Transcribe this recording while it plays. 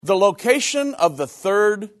The location of the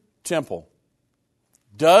third temple.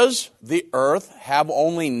 Does the earth have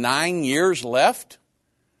only 9 years left?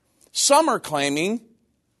 Some are claiming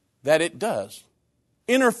that it does.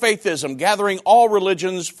 Interfaithism, gathering all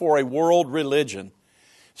religions for a world religion.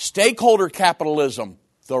 Stakeholder capitalism,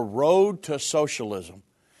 the road to socialism.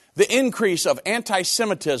 The increase of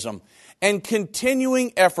anti-Semitism and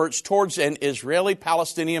continuing efforts towards an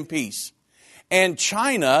Israeli-Palestinian peace. And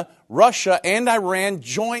China, Russia, and Iran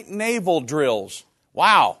joint naval drills.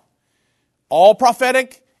 Wow. All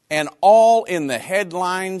prophetic and all in the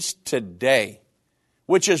headlines today.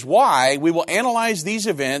 Which is why we will analyze these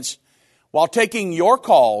events while taking your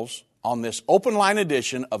calls on this open line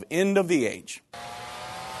edition of End of the Age.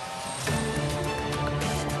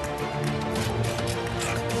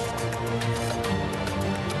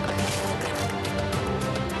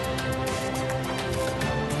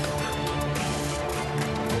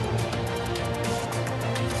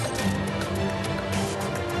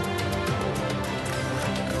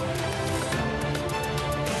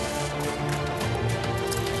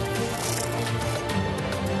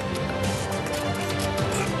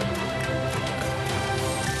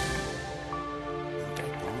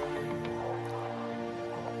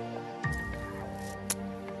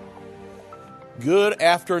 Good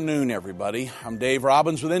afternoon, everybody. I'm Dave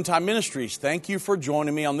Robbins with End Time Ministries. Thank you for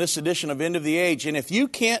joining me on this edition of End of the Age. And if you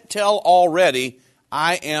can't tell already,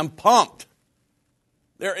 I am pumped.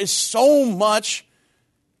 There is so much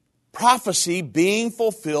prophecy being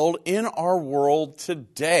fulfilled in our world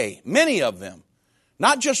today. Many of them.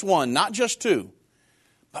 Not just one, not just two.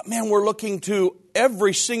 But man, we're looking to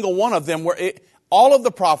every single one of them where all of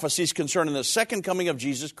the prophecies concerning the second coming of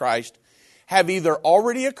Jesus Christ have either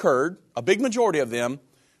already occurred, a big majority of them,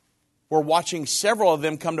 we're watching several of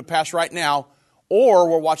them come to pass right now, or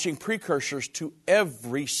we're watching precursors to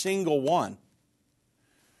every single one.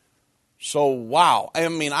 So, wow. I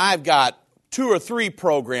mean, I've got 2 or 3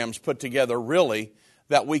 programs put together, really,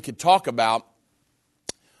 that we could talk about.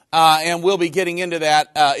 And we'll be getting into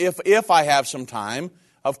that if I have some time.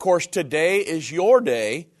 Of course, today is your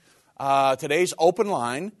day. Today's open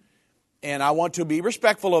line. And I want to be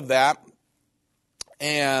respectful of that.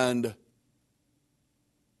 And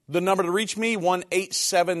the number to reach me,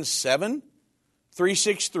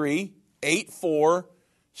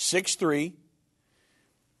 1-877-363-8463.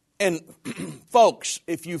 And folks,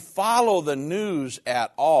 if you follow the news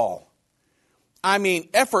at all, I mean,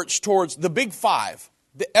 efforts towards the big five,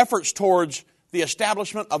 the efforts towards the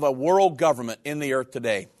establishment of a world government in the earth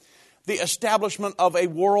today, the establishment of a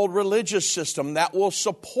world religious system that will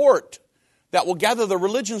gather the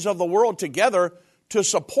religions of the world together to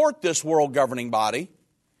support this world governing body.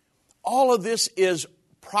 All of this is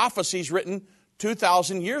prophecies written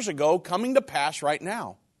 2,000 years ago coming to pass right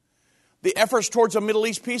now. The efforts towards a Middle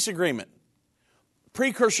East peace agreement,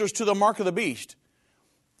 precursors to the mark of the beast,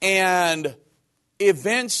 and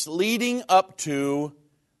events leading up to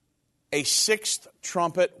a 6th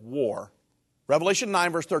trumpet war. Revelation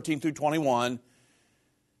 9, verse 13 through 21,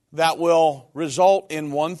 that will result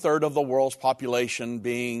in 1/3 of the world's population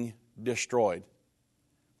being destroyed.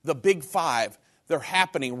 The big five, they're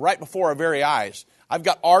happening right before our very eyes. I've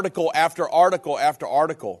got article after article after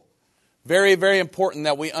article. Very, very important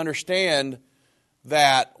that we understand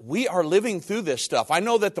that we are living through this stuff. I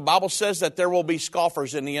know that the Bible says that there will be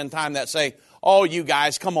scoffers in the end time that say, oh, you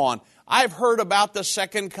guys, come on. I've heard about the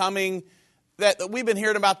second coming, that we've been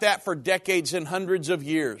hearing about that for decades and hundreds of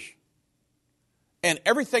years. And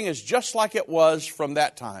everything is just like it was from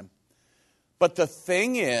that time. But the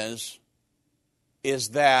thing is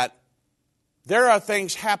that there are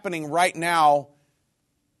things happening right now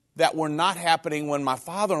that were not happening when my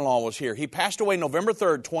father-in-law was here. He passed away November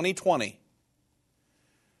 3rd, 2020.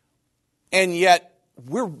 And yet,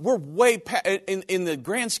 we're way past, in the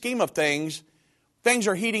grand scheme of things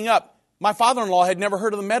are heating up. My father-in-law had never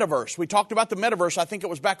heard of the metaverse. We talked about the metaverse, I think it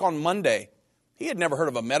was back on Monday. He had never heard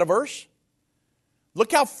of a metaverse.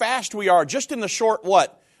 Look how fast we are, just in the short,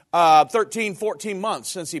 13, 14 months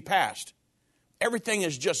since he passed. Everything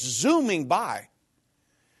is just zooming by.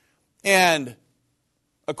 And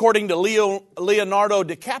according to Leonardo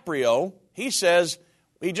DiCaprio, he says,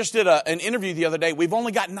 he just did an interview the other day, we've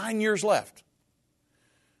only got 9 years left.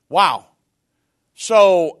 Wow.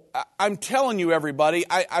 So I'm telling you, everybody, you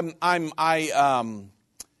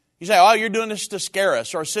say, oh, you're doing this to scare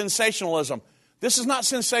us, or sensationalism. This is not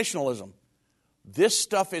sensationalism. This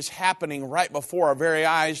stuff is happening right before our very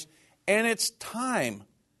eyes, and it's time.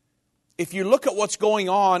 If you look at what's going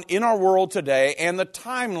on in our world today and the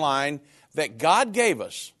timeline that God gave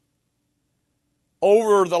us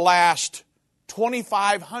over the last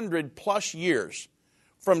 2,500 plus years,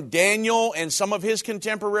 from Daniel and some of his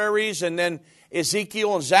contemporaries, and then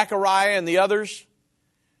Ezekiel and Zechariah and the others,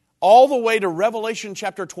 all the way to Revelation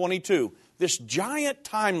chapter 22, this giant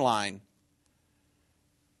timeline,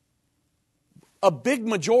 a big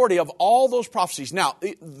majority of all those prophecies. Now,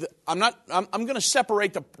 I'm going to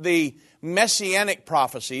separate the messianic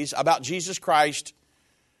prophecies about Jesus Christ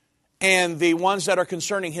and the ones that are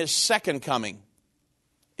concerning His second coming.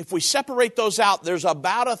 If we separate those out, there's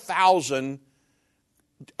about 1,000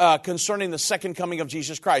 concerning the second coming of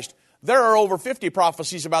Jesus Christ. There are over 50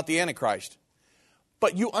 prophecies about the Antichrist.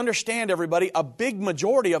 But you understand, everybody, a big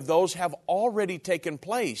majority of those have already taken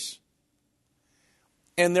place.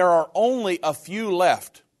 And there are only a few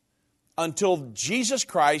left until Jesus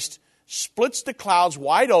Christ splits the clouds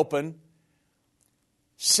wide open,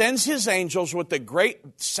 sends His angels with the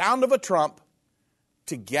great sound of a trump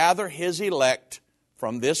to gather His elect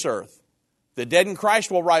from this earth. The dead in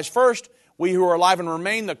Christ will rise first. We who are alive and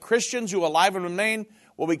remain, the Christians who are alive and remain,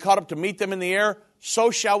 will be caught up to meet them in the air. So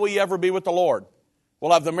shall we ever be with the Lord.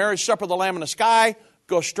 We'll have the marriage supper of the Lamb in the sky,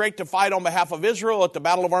 go straight to fight on behalf of Israel at the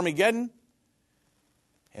Battle of Armageddon.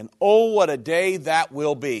 And oh, what a day that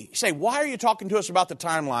will be. You say, why are you talking to us about the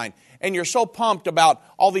timeline? And you're so pumped about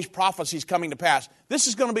all these prophecies coming to pass. This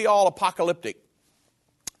is going to be all apocalyptic.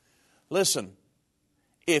 Listen,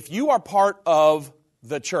 if you are part of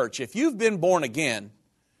the church, if you've been born again,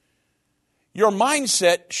 your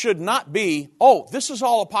mindset should not be, oh, this is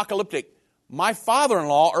all apocalyptic. My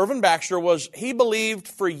father-in-law, Irvin Baxter, he believed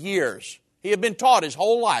for years. He had been taught his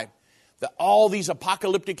whole life that all these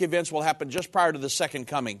apocalyptic events will happen just prior to the second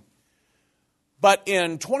coming. But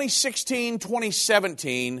in 2016,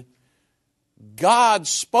 2017, God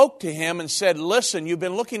spoke to him and said, listen, you've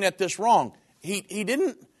been looking at this wrong. He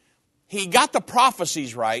got the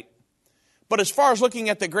prophecies right, but as far as looking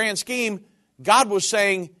at the grand scheme, God was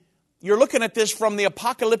saying, you're looking at this from the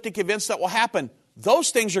apocalyptic events that will happen.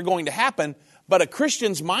 Those things are going to happen, but a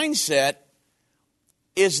Christian's mindset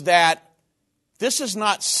is that this is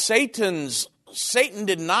not Satan's. Satan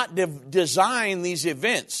did not design these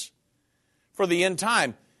events for the end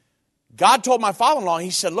time. God told my father-in-law, He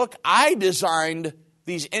said, look, I designed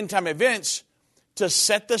these end time events to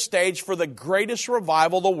set the stage for the greatest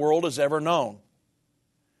revival the world has ever known.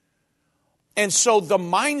 And so the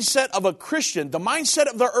mindset of a Christian, the mindset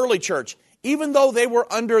of the early church, even though they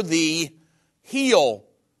were under the heel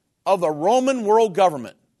of the Roman world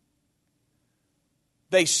government,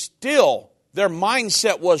 their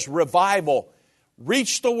mindset was revival.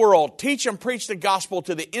 Reach the world. Teach and preach the gospel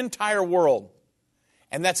to the entire world.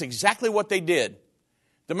 And that's exactly what they did.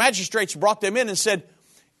 The magistrates brought them in and said,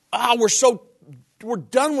 we're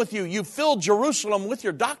done with you. You filled Jerusalem with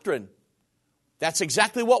your doctrine. That's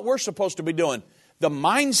exactly what we're supposed to be doing. The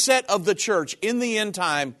mindset of the church in the end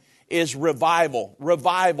time is revival,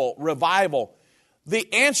 revival, revival.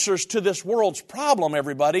 The answers to this world's problem,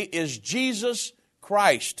 everybody, is Jesus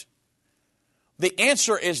Christ. The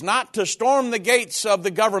answer is not to storm the gates of the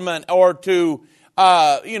government or to,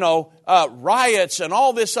 riots and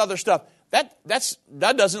all this other stuff. That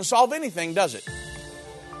doesn't solve anything, does it?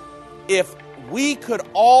 If we could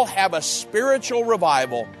all have a spiritual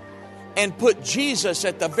revival and put Jesus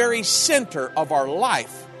at the very center of our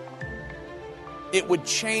life, it would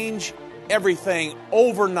change everything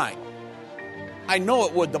overnight. I know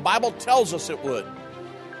it would. The Bible tells us it would.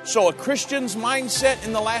 So a Christian's mindset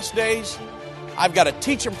in the last days, I've got to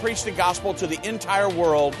teach and preach the gospel to the entire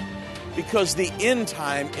world because the end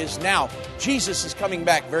time is now. Jesus is coming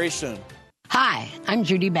back very soon. Hi, I'm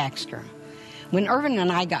Judy Baxter. When Irvin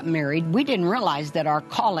and I got married, we didn't realize that our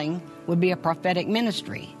calling would be a prophetic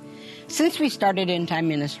ministry. Since we started End Time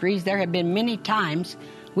Ministries, there have been many times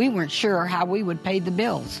we weren't sure how we would pay the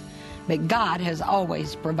bills, but God has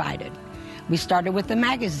always provided. We started with the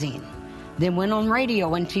magazine, then went on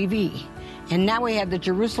radio and TV, and now we have the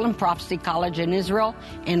Jerusalem Prophecy College in Israel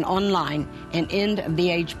and online and End of the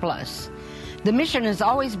Age Plus. The mission has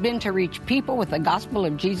always been to reach people with the gospel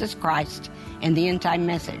of Jesus Christ and the end time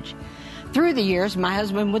message. Through the years, my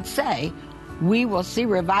husband would say, we will see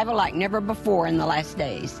revival like never before in the last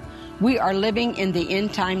days. We are living in the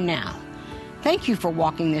end time now. Thank you for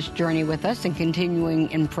walking this journey with us and continuing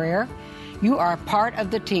in prayer. You are a part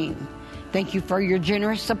of the team. Thank you for your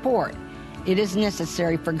generous support. It is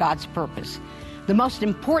necessary for God's purpose. The most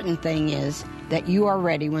important thing is that you are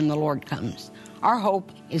ready when the Lord comes. Our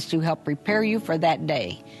hope is to help prepare you for that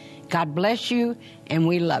day. God bless you, and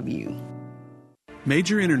we love you.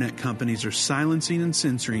 Major internet companies are silencing and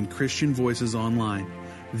censoring Christian voices online.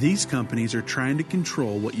 These companies are trying to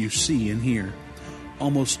control what you see and hear.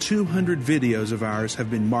 Almost 200 videos of ours have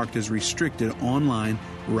been marked as restricted online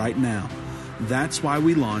right now. That's why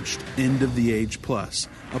we launched End of the Age Plus,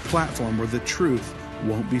 a platform where the truth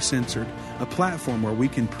won't be censored, a platform where we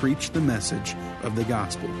can preach the message of the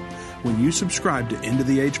gospel. When you subscribe to End of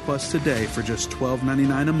the Age Plus today for just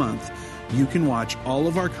 $12.99 a month, you can watch all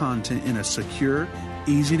of our content in a secure,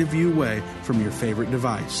 easy-to-view way from your favorite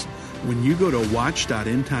device. When you go to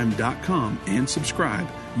watch.endtime.com and subscribe,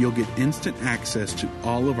 you'll get instant access to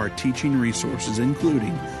all of our teaching resources,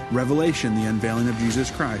 including Revelation, the Unveiling of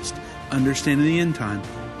Jesus Christ, Understanding the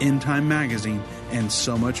End Time Magazine, and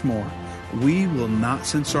so much more. We will not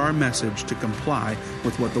censor our message to comply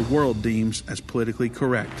with what the world deems as politically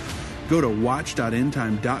correct. Go to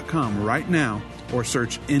watch.endtime.com right now or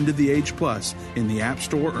search End of the Age Plus in the App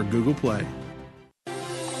Store or Google Play.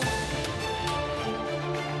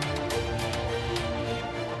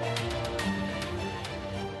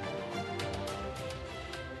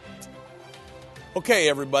 Okay,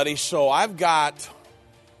 everybody, so I've got,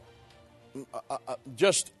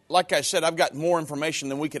 just like I said, I've got more information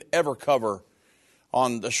than we could ever cover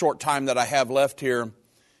on the short time that I have left here.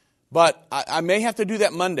 But I may have to do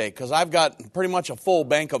that Monday because I've got pretty much a full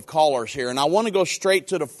bank of callers here. And I want to go straight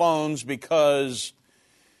to the phones because,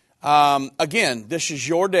 again, this is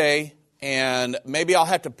your day. And maybe I'll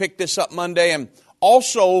have to pick this up Monday. And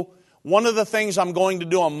also, one of the things I'm going to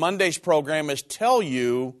do on Monday's program is tell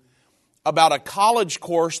you about a college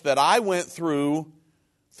course that I went through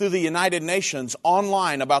the United Nations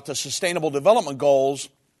online about the Sustainable Development Goals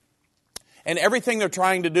and everything they're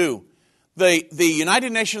trying to do. The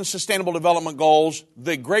United Nations Sustainable Development Goals,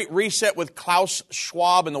 the Great Reset with Klaus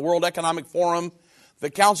Schwab and the World Economic Forum, the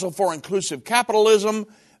Council for Inclusive Capitalism,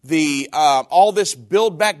 all this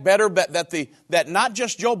Build Back Better, that not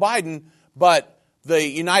just Joe Biden, but the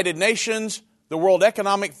United Nations, the World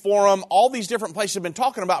Economic Forum, all these different places have been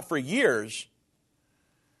talking about for years.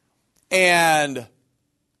 And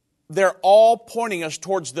they're all pointing us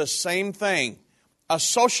towards the same thing, a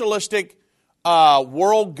socialistic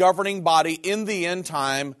world governing body in the end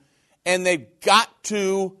time, and they've got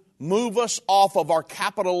to move us off of our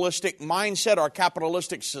capitalistic mindset, our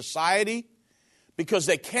capitalistic society, because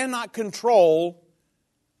they cannot control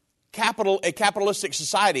a capitalistic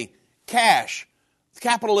society. Cash.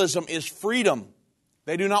 Capitalism is freedom.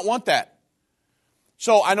 They do not want that.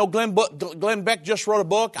 So I know Glenn Beck just wrote a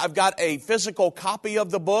book. I've got a physical copy of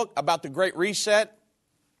the book about the Great Reset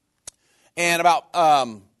and about,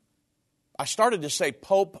 I started to say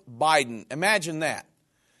Pope Biden. Imagine that.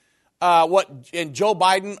 And Joe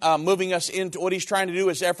Biden moving us into, what he's trying to do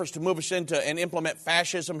is efforts to move us into and implement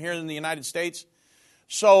fascism here in the United States.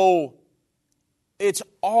 So it's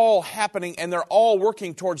all happening and they're all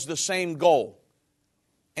working towards the same goal.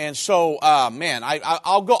 And so,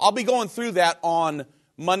 I'll be going through that on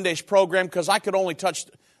Monday's program because I could only touch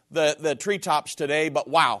the treetops today. But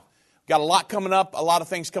wow, got a lot coming up, a lot of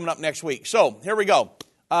things coming up next week. So here we go.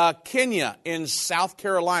 Kenya in South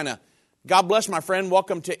Carolina. God bless, my friend.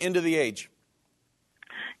 Welcome to End of the Age.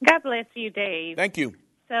 God bless you, Dave. Thank you.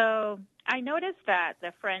 So I noticed that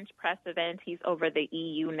the French president, he's over the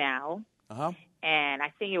EU now. Uh-huh. And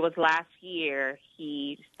I think it was last year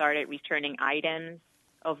he started returning items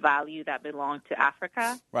of value that belonged to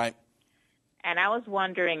Africa. Right. And I was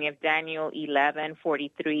wondering if Daniel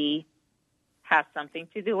 11:43 has something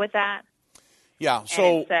to do with that. Yeah, so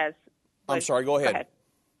and it says, I'm sorry, go ahead.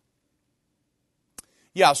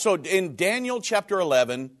 Yeah, so in Daniel chapter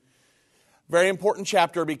 11, very important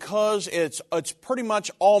chapter because it's pretty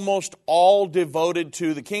much almost all devoted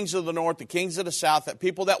to the kings of the north, the kings of the south, that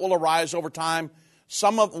people that will arise over time.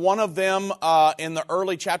 One of them in the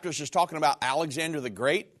early chapters is talking about Alexander the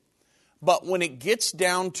Great. But when it gets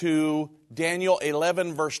down to Daniel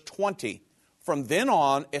 11, verse 20, from then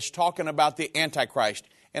on, it's talking about the Antichrist.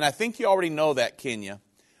 And I think you already know that, Kenya.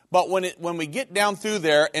 But when we get down through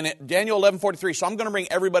there, and Daniel 11:43, so I'm going to bring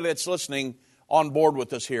everybody that's listening on board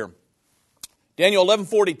with us here. Daniel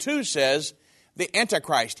 11:42 says, the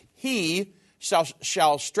Antichrist, he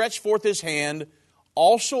shall stretch forth his hand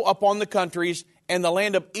also upon the countries, and the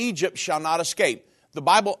land of Egypt shall not escape. The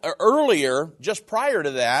Bible earlier, just prior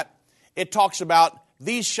to that, it talks about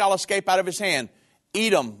these shall escape out of his hand.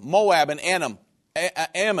 Edom, Moab, and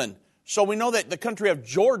Ammon. So we know that the country of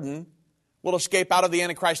Jordan will escape out of the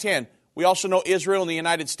Antichrist's hand. We also know Israel and the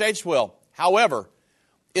United States will. However,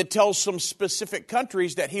 it tells some specific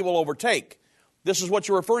countries that he will overtake. This is what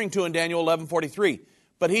you're referring to in Daniel 11:43.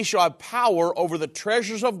 But he shall have power over the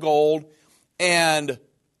treasures of gold and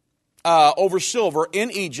over silver in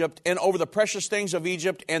Egypt, and over the precious things of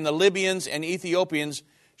Egypt, and the Libyans and Ethiopians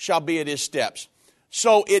shall be at his steps.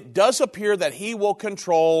 So it does appear that he will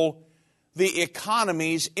control the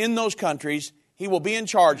economies in those countries. He will be in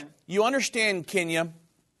charge. you understand, Kenya,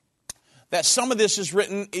 that some of this is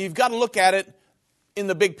written, you've got to look at it in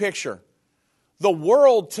the big picture. The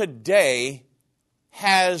world today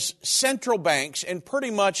has central banks in pretty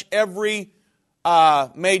much every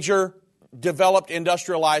major developed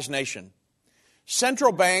industrialized nation.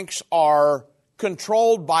 Central banks are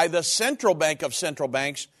controlled by the central bank of central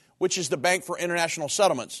banks, which is the Bank for International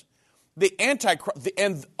Settlements.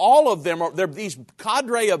 And all of them, these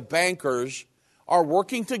cadre of bankers are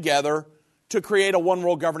working together to create a one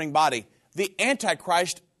world governing body. The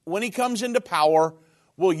Antichrist, when he comes into power,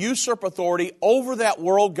 will usurp authority over that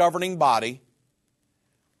world governing body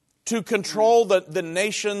to control the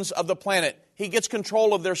nations of the planet. He gets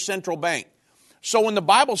control of their central bank. So when the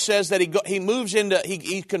Bible says that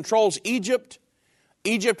he controls Egypt,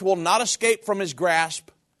 Egypt will not escape from his grasp,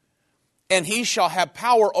 and he shall have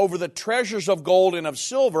power over the treasures of gold and of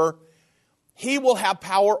silver. He will have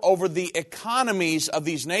power over the economies of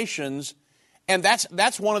these nations, and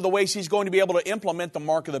that's one of the ways he's going to be able to implement the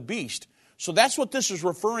mark of the beast. So that's what this is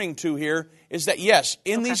referring to here, is that yes,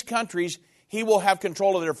 in these countries, he will have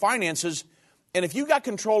control of their finances. And if you got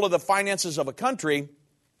control of the finances of a country,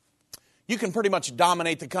 you can pretty much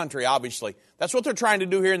dominate the country, obviously. That's what they're trying to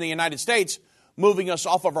do here in the United States, moving us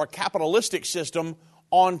off of our capitalistic system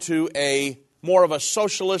onto a more of a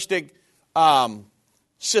socialistic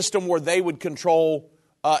system where they would control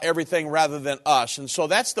everything rather than us. And so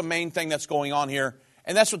that's the main thing that's going on here.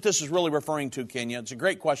 And that's what this is really referring to, Kenya. It's a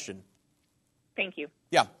great question. Thank you.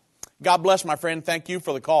 Yeah. God bless, my friend. Thank you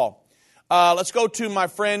for the call. Let's go to my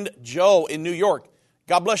friend Joe in New York.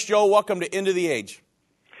 God bless, Joe. Welcome to End of the Age.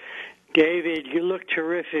 David, you look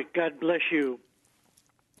terrific. God bless you.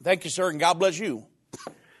 Thank you, sir, and God bless you.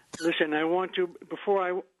 Listen, I want to, before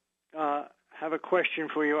I have a question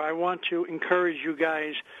for you, I want to encourage you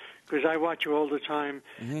guys, because I watch you all the time,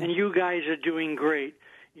 and you guys are doing great.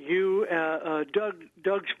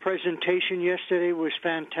 Doug's presentation yesterday was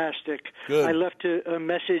fantastic. Good. I left a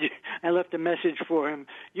message for him.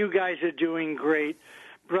 You guys are doing great.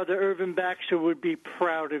 Brother Irvin Baxter would be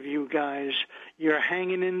proud of you guys. You're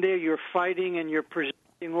hanging in there, you're fighting, and you're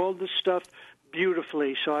presenting all this stuff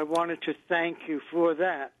beautifully. So I wanted to thank you for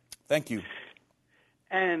that. Thank you.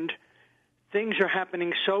 And things are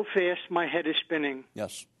happening so fast, my head is spinning.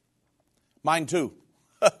 Yes. Mine too.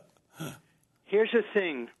 Here's the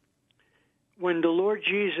thing. When the Lord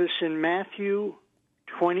Jesus in Matthew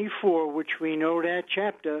 24, which we know that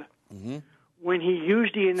chapter, when he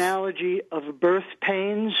used the analogy of birth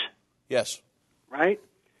pains, yes, right?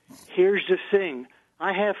 Here's the thing.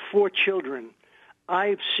 I have 4 children.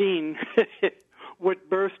 I've seen what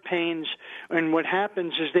birth pains, and what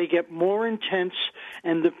happens is they get more intense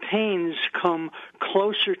and the pains come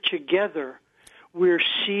closer together. We're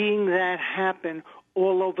seeing that happen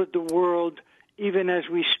all over the world, even as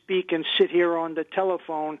we speak and sit here on the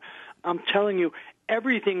telephone. I'm telling you,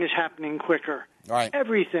 everything is happening quicker. Right.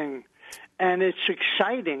 Everything. And it's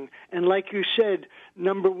exciting. And like you said,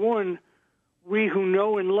 number one, we who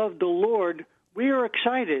know and love the Lord, we are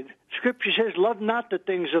excited. Scripture says, love not the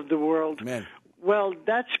things of the world. Amen. Well,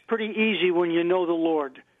 that's pretty easy when you know the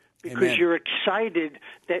Lord, because Amen. You're excited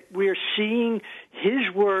that we're seeing his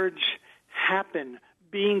words happen,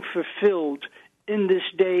 being fulfilled in this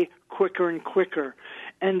day quicker and quicker.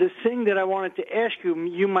 And the thing that I wanted to ask you,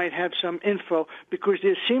 you might have some info, because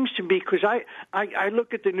there seems to be, because I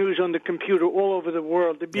look at the news on the computer all over the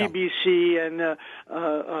world, the BBC and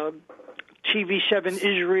TV7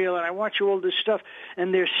 Israel, and I watch all this stuff,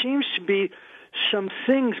 and there seems to be some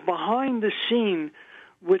things behind the scene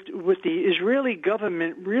with the Israeli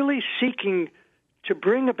government really seeking to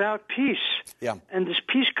bring about peace. Yeah. And this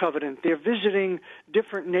peace covenant. They're visiting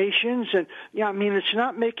different nations, and I mean, it's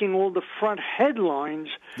not making all the front headlines,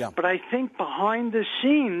 but I think behind the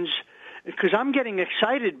scenes, because I'm getting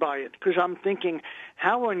excited by it, because I'm thinking,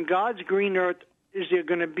 how on God's green earth is there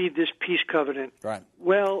going to be this peace covenant? Right.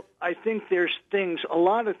 Well, I think there's a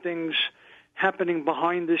lot of things happening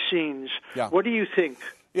behind the scenes. Yeah. What do you think?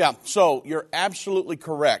 Yeah, so you're absolutely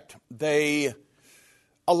correct.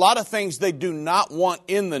 A lot of things they do not want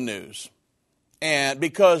in the news, and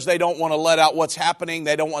because they don't want to let out what's happening,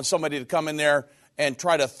 they don't want somebody to come in there and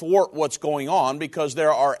try to thwart what's going on, because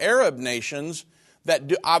there are Arab nations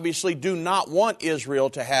that obviously do not want Israel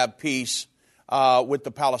to have peace with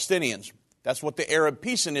the Palestinians. That's what the Arab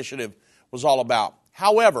Peace Initiative was all about.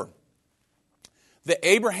 However, the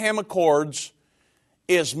Abraham Accords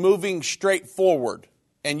is moving straight forward.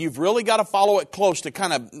 And you've really got to follow it close to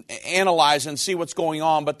kind of analyze and see what's going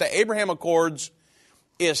on. But the Abraham Accords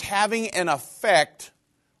is having an effect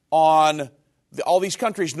on all these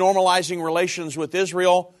countries normalizing relations with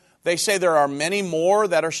Israel. They say there are many more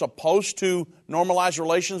that are supposed to normalize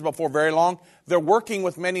relations before very long. They're working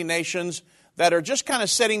with many nations that are just kind of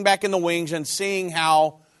sitting back in the wings and seeing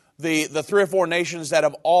how the 3 or 4 nations that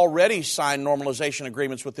have already signed normalization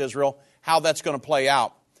agreements with Israel, how that's going to play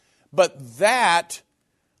out. But that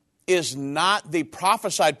is not the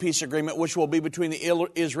prophesied peace agreement, which will be between the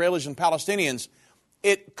Israelis and Palestinians.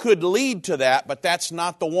 It could lead to that, but that's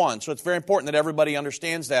not the one. So it's very important that everybody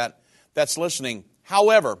understands that, that's listening.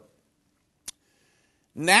 However,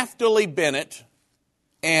 Naftali Bennett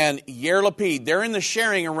and Yair Lapid, they're in the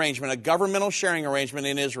sharing arrangement, a governmental sharing arrangement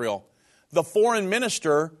in Israel. The foreign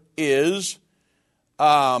minister is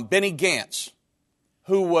Benny Gantz,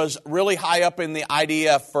 who was really high up in the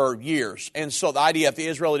IDF for years. And so the IDF, the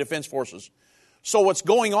Israeli Defense Forces. So what's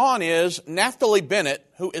going on is Naftali Bennett,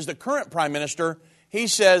 who is the current prime minister, he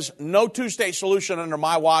says, no two-state solution under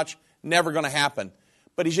my watch, never going to happen.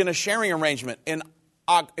 But he's in a sharing arrangement. In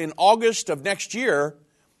August of next year,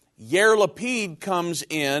 Yair Lapid comes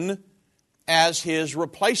in as his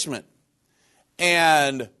replacement.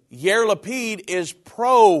 And Yair Lapid is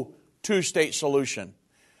pro two-state solution.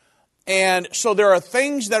 And so there are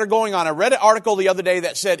things that are going on. I read an article the other day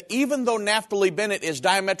that said even though Naftali Bennett is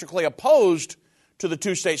diametrically opposed to the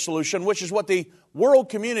two-state solution, which is what the world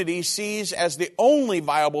community sees as the only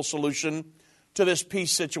viable solution to this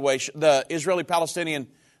peace situation, the Israeli-Palestinian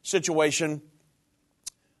situation,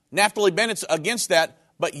 Naftali Bennett's against that,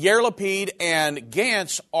 but Yair Lapid and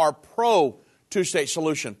Gantz are pro two-state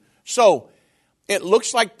solution. So it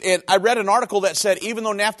looks like, I read an article that said even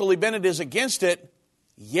though Naftali Bennett is against it,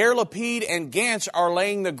 Yair Lapid and Gantz are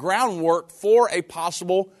laying the groundwork for a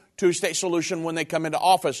possible two-state solution when they come into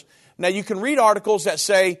office. Now, you can read articles that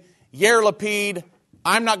say, Yair Lapid,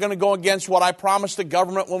 I'm not going to go against what I promised the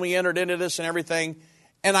government when we entered into this and everything,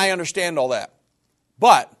 and I understand all that.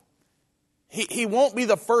 But he won't be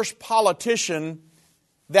the first politician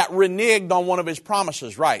that reneged on one of his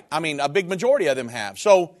promises, right? I mean, a big majority of them have.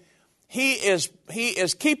 So he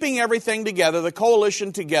is keeping everything together, the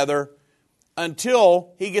coalition together,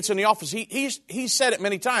 until he gets in the office. He's said it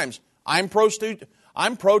many times. I'm pro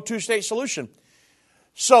two-state solution.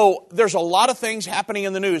 So there's a lot of things happening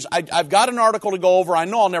in the news. I've got an article to go over. I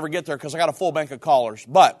know I'll never get there because I got a full bank of callers.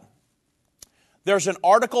 But there's an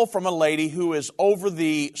article from a lady who is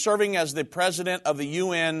serving as the president of the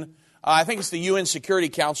UN. I think it's the UN Security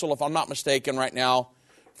Council, if I'm not mistaken, right now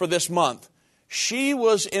for this month. She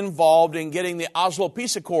was involved in getting the Oslo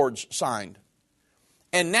Peace Accords signed.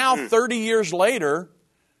 And now, 30 years later,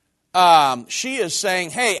 she is saying,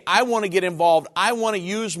 hey, I want to get involved. I want to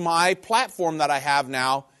use my platform that I have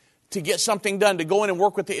now to get something done, to go in and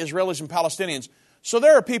work with the Israelis and Palestinians. So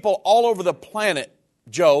there are people all over the planet,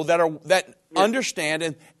 Joe, that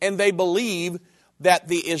understand and they believe that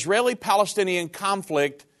the Israeli-Palestinian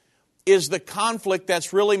conflict is the conflict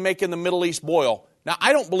that's really making the Middle East boil. Now,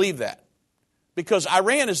 I don't believe that because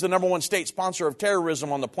Iran is the number one state sponsor of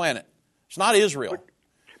terrorism on the planet. It's not Israel.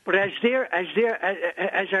 But as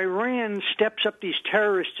Iran steps up these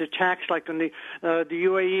terrorist attacks, like on the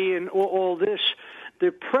UAE and all this, the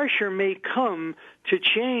pressure may come to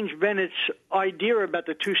change Bennett's idea about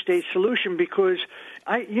the two-state solution because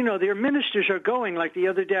their ministers are going. Like the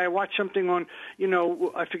other day, I watched something on,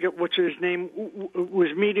 I forget what's his name, was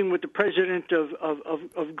meeting with the president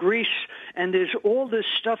of Greece, and there's all this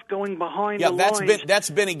stuff going behind the lines. That's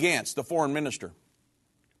Benny Gantz, the foreign minister.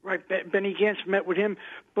 Right, Benny Gantz met with him,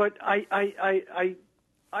 but I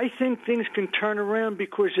think things can turn around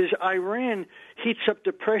because as Iran heats up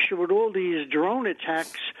the pressure with all these drone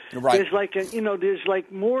attacks, right. There's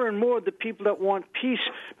like more and more the people that want peace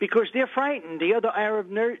because they're frightened. The other Arab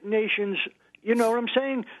nations, you know what I'm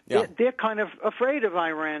saying? Yeah. They're kind of afraid of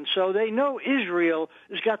Iran, so they know Israel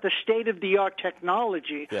has got the state-of-the-art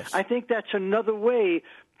technology. Yes. I think that's another way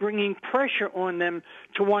bringing pressure on them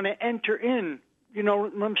to want to enter in. You know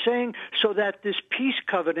what I'm saying? So that this peace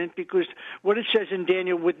covenant, because what it says in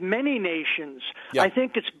Daniel, with many nations, I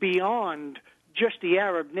think it's beyond just the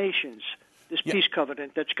Arab nations, this peace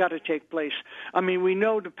covenant that's got to take place. I mean, we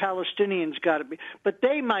know the Palestinians got to be, but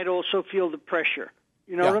they might also feel the pressure.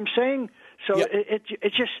 You know what I'm saying? So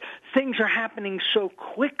it's just things are happening so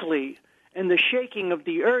quickly. And the shaking of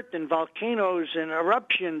the earth and volcanoes and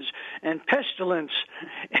eruptions and pestilence,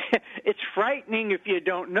 it's frightening if you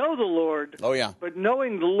don't know the Lord. Oh, yeah. But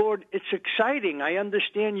knowing the Lord, it's exciting. I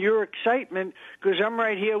understand your excitement because I'm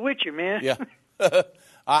right here with you, man. Yeah.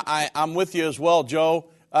 I'm with you as well, Joe.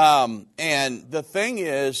 And the thing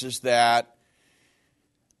is that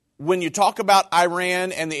when you talk about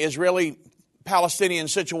Iran and the Israeli-Palestinian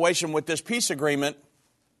situation with this peace agreement,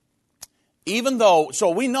 even though, so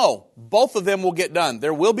we know both of them will get done.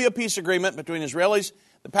 There will be a peace agreement between Israelis,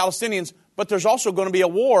 the Palestinians, but there's also going to be a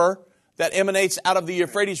war that emanates out of the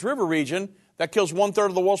Euphrates River region that kills 1/3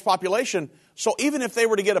 of the world's population. So even if they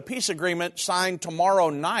were to get a peace agreement signed tomorrow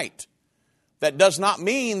night, that does not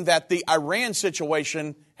mean that the Iran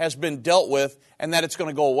situation has been dealt with and that it's going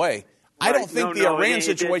to go away. Right. I don't think the Iran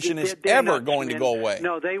situation is ever going to go away.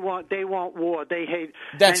 No, they want war. They hate.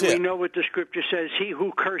 That's it. And we know what the scripture says. He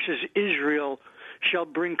who curses Israel shall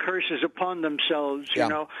bring curses upon themselves. Yeah. You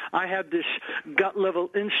know, I have this gut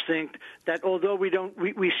level instinct that although we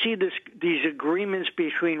see these agreements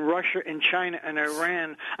between Russia and China and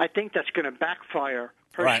Iran, I think that's going to backfire.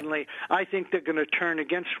 Personally, right. I think they're going to turn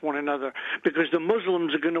against one another because the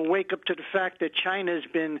Muslims are going to wake up to the fact that China has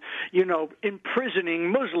been,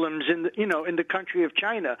 imprisoning Muslims in the country of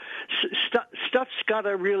China. Stuff's got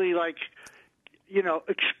to really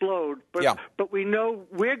explode. But we know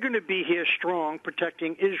we're going to be here strong,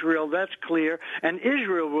 protecting Israel. That's clear. And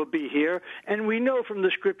Israel will be here. And we know from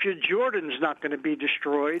the scripture Jordan's not going to be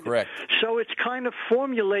destroyed. Correct. So it's kind of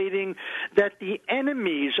formulating that the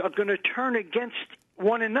enemies are going to turn against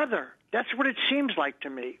one another. That's what it seems like to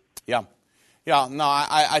me. Yeah. No,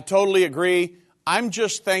 I totally agree. I'm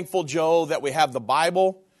just thankful, Joe, that we have the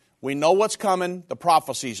Bible. We know what's coming. The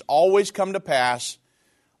prophecies always come to pass.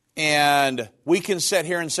 And we can sit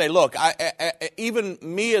here and say, look, even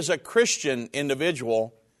me as a Christian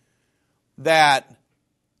individual, that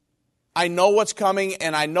I know what's coming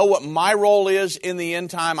and I know what my role is in the end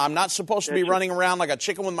time. I'm not supposed to be running around like a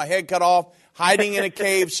chicken with my head cut off, hiding in a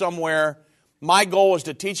cave somewhere. My goal is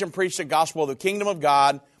to teach and preach the gospel of the kingdom of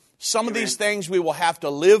God. Some of these things we will have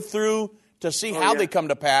to live through to see how they come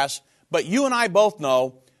to pass. But you and I both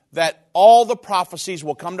know that all the prophecies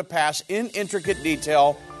will come to pass in intricate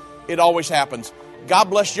detail. It always happens.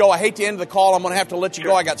 God bless, Joe. I hate to end the call. I'm going to have to let you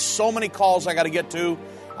go. I got so many calls I got to get to.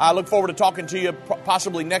 I look forward to talking to you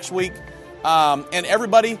possibly next week. And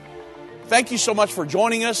everybody, thank you so much for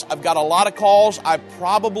joining us. I've got a lot of calls. I've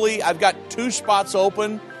got 2 spots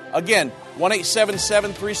open. Again,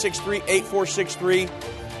 1-877-363-8463.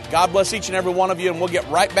 God bless each and every one of you, and we'll get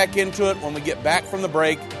right back into it when we get back from the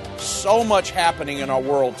break. So much happening in our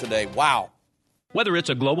world today. Wow. Whether it's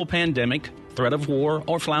a global pandemic, threat of war,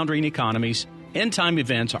 or floundering economies, end-time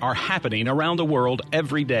events are happening around the world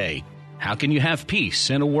every day. How can you have peace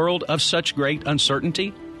in a world of such great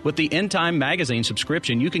uncertainty? With the End Time Magazine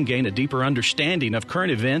subscription, you can gain a deeper understanding of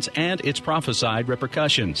current events and its prophesied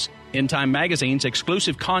repercussions. End Time Magazine's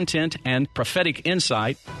exclusive content and prophetic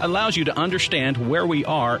insight allows you to understand where we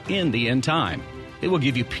are in the end time. It will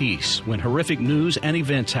give you peace when horrific news and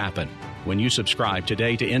events happen. When you subscribe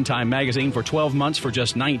today to End Time Magazine for 12 months for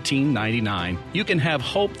just $19.99, you can have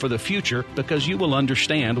hope for the future because you will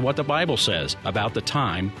understand what the Bible says about the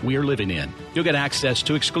time we are living in. You'll get access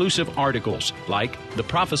to exclusive articles like the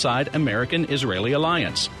Prophesied American-Israeli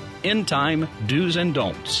Alliance, End Time Do's and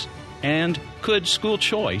Don'ts, and Could School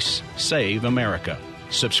Choice Save America?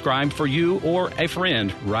 Subscribe for you or a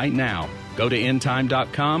friend right now. Go to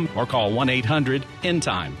endtime.com or call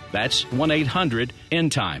 1-800-END-TIME. That's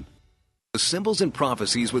 1-800-END-TIME. The symbols and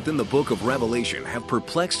prophecies within the book of Revelation have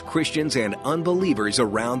perplexed Christians and unbelievers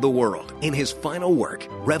around the world. In his final work,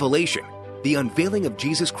 Revelation, The Unveiling of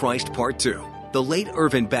Jesus Christ Part 2, the late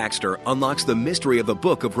Irvin Baxter unlocks the mystery of the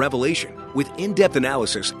book of Revelation with in-depth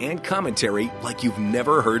analysis and commentary like you've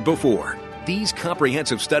never heard before. These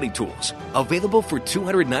comprehensive study tools, available for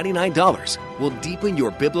 $299, will deepen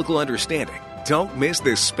your biblical understanding. Don't miss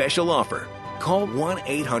this special offer. Call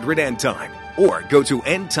 1-800-END-TIME or go to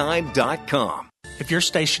endtime.com. If your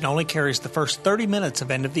station only carries the first 30 minutes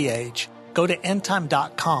of End of the Age, go to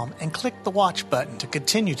endtime.com and click the watch button to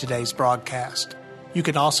continue today's broadcast. You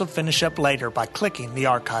can also finish up later by clicking the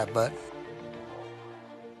archive button.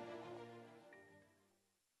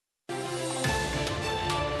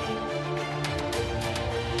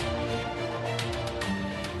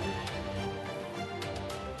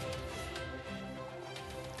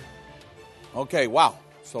 Okay, wow.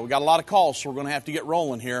 So we got a lot of calls, so we're going to have to get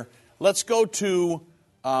rolling here. Let's go to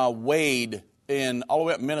Wade all the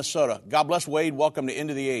way up in Minnesota. God bless Wade. Welcome to End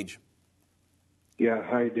of the Age. Yeah,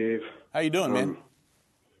 hi, Dave. How you doing, man?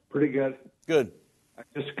 Pretty good. Good. I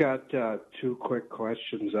just got 2 quick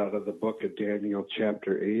questions out of the book of Daniel,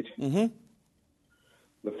 chapter 8. Mm-hmm.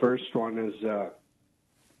 The first one is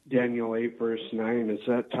Daniel 8, verse 9. Is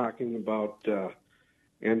that talking about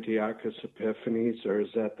Antiochus Epiphanes, or is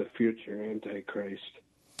that the future Antichrist?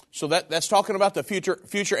 So that's talking about the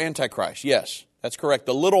future Antichrist. Yes, that's correct.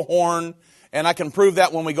 The little horn, and I can prove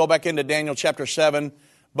that when we go back into Daniel chapter 7.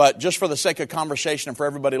 But just for the sake of conversation and for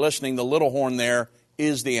everybody listening, the little horn there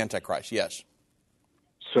is the Antichrist, yes.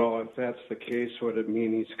 So if that's the case, would it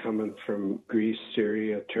mean he's coming from Greece,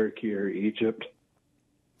 Syria, Turkey, or Egypt?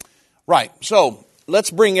 Right. So let's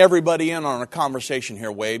bring everybody in on a conversation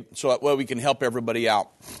here, Wade, so that way we can help everybody out.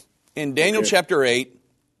 In Daniel chapter 8,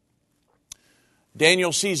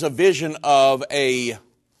 Daniel sees a vision of a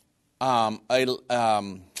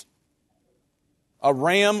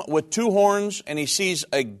ram with two horns, and he sees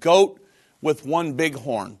a goat with one big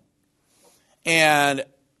horn. And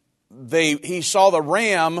he saw the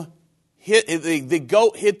ram hit the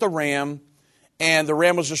goat hit the ram, and the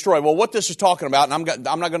ram was destroyed. Well, what this is talking about, and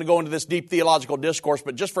I'm not going to go into this deep theological discourse,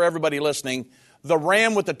 but just for everybody listening, the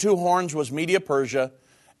ram with the two horns was Media Persia,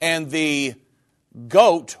 and the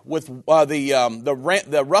goat with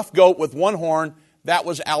the rough goat with one horn, that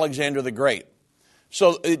was Alexander the Great.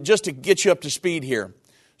 So just to get you up to speed here.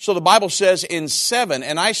 So the Bible says in 7,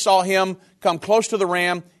 and I saw him come close to the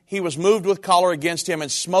ram. He was moved with choler against him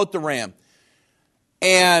and smote the ram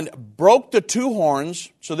and broke the two horns.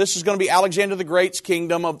 So this is going to be Alexander the Great's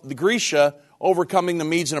kingdom of the Grecia overcoming the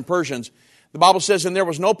Medes and the Persians. The Bible says, and there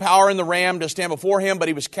was no power in the ram to stand before him, but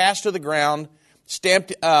he was cast to the ground,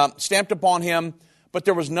 stamped upon him, but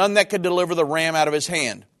there was none that could deliver the ram out of his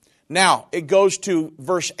hand. Now, it goes to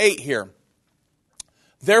verse 8 here.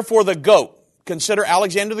 Therefore the goat, consider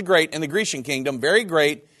Alexander the Great in the Grecian kingdom, very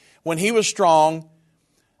great, when he was strong,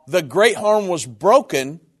 the great horn was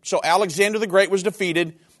broken, so Alexander the Great was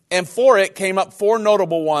defeated, and for it came up 4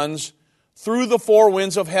 notable ones through the 4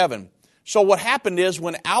 winds of heaven. So what happened is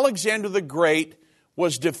when Alexander the Great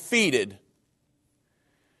was defeated,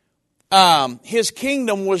 his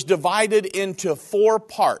kingdom was divided into 4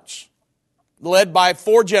 parts, led by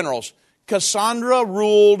 4 generals. Cassandra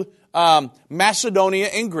ruled Macedonia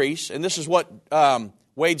and Greece, and this is what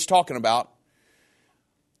Wade's talking about.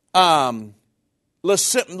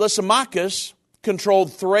 Lysimachus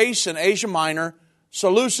controlled Thrace and Asia Minor.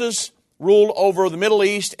 Seleucus ruled over the Middle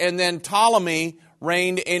East, and then Ptolemy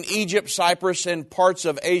reigned in Egypt, Cyprus, and parts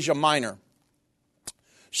of Asia Minor.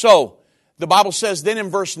 So, the Bible says then in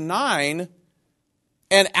verse 9,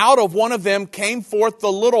 and out of one of them came forth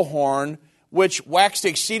the little horn, which waxed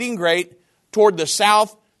exceeding great toward the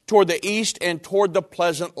south, toward the east, and toward the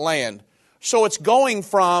pleasant land. So it's going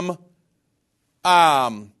from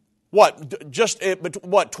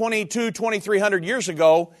 2,300 years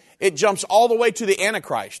ago, it jumps all the way to the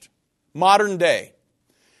Antichrist, modern day.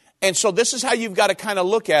 And so this is how you've got to kind of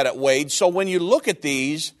look at it, Wade. So when you look at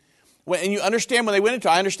these, and you understand when they went into,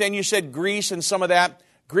 I understand you said Greece and some of that,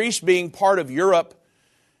 Greece being part of Europe,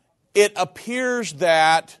 it appears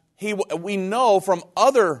that we know from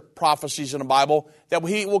other prophecies in the Bible that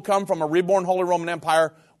he will come from a reborn Holy Roman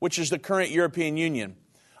Empire, which is the current European Union.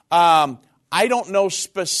 I don't know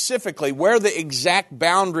specifically where the exact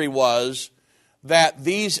boundary was that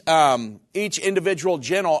these each individual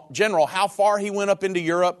general, how far he went up into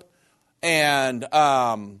Europe, and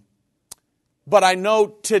but I know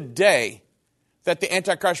today that the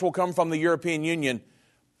Antichrist will come from the European Union.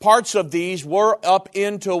 Parts of these were up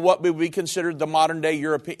into what would be considered the modern day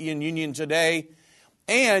European Union today,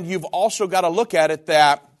 and you've also got to look at it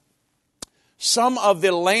that some of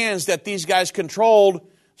the lands that these guys controlled,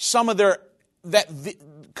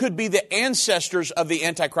 could be the ancestors of the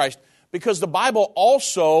Antichrist, because the Bible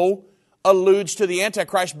also alludes to the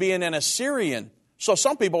Antichrist being an Assyrian. So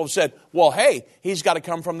some people have said, well, hey, he's got to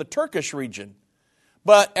come from the Turkish region.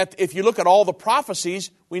 But if you look at all the prophecies,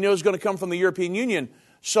 we know he's going to come from the European Union.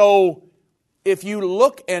 So if you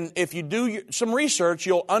look and if you do some research,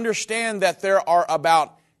 you'll understand that there are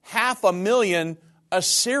about 500,000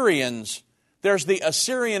 Assyrians. There's the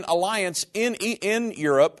Assyrian alliance in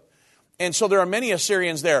Europe. And so there are many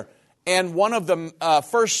Assyrians there. And one of the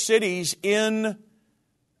first cities in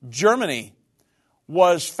Germany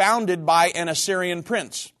was founded by an Assyrian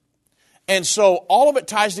prince. And so all of it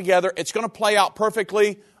ties together. It's going to play out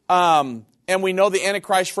perfectly. And we know the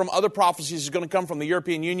Antichrist from other prophecies is going to come from the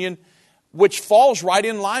European Union, which falls right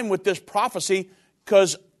in line with this prophecy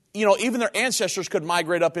because, even their ancestors could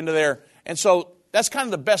migrate up into there. And so that's kind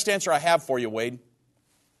of the best answer I have for you, Wade.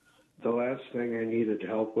 The last thing I needed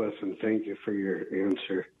help with, and thank you for your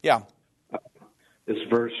answer. Yeah. Is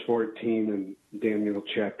verse 14 in Daniel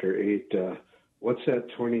chapter 8. What's that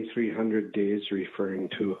 2,300 days referring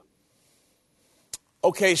to?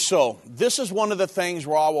 Okay, so this is one of the things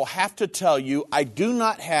where I will have to tell you I do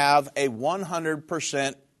not have a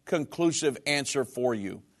 100% conclusive answer for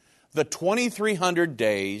you. The 2,300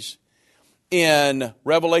 days in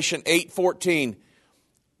Revelation 8:14,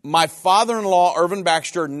 my father-in-law, Irvin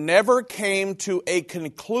Baxter, never came to a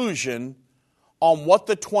conclusion on what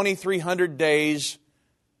the 2,300 days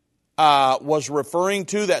was referring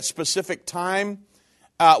to, that specific time.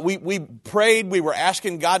 We prayed, we were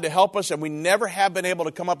asking God to help us, and we never have been able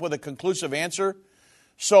to come up with a conclusive answer.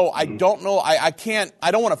 So I don't know, I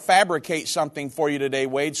don't want to fabricate something for you today,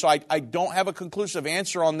 Wade, so I don't have a conclusive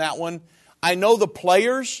answer on that one. I know the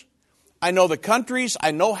players, I know the countries,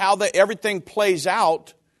 I know how everything plays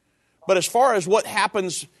out, but as far as what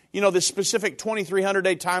happens, this specific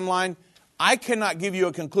 2,300-day timeline, I cannot give you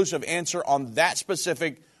a conclusive answer on that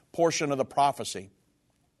specific portion of the prophecy.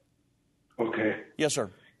 Okay. Yes,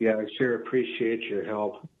 sir. Yeah, I sure appreciate your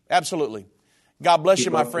help. Absolutely. God bless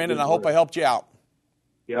you, my friend, and I hope I helped you out.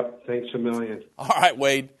 Yep, thanks a million. All right,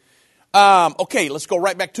 Wade. Okay, let's go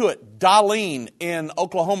right back to it. Darlene in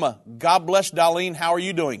Oklahoma. God bless, Darlene. How are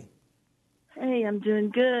you doing? Hey, I'm doing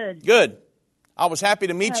good. Good. I was happy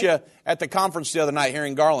to meet you at the conference the other night here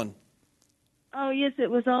in Garland. Oh, yes, it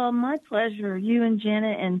was all my pleasure. You and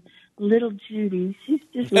Janet and little Judy. She's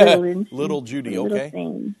just little, isn't she? Little Judy, okay. Little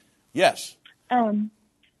thing. Yes.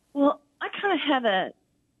 Well, I kind of have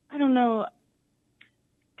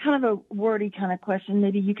kind of a wordy kind of question.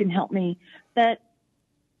 Maybe you can help me.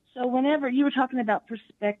 So whenever you were talking about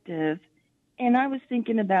perspective, and I was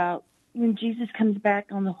thinking about when Jesus comes back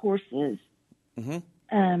on the horses,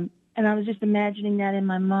 and I was just imagining that in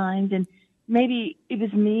my mind, and maybe it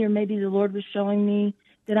was me or maybe the Lord was showing me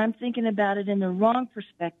that I'm thinking about it in the wrong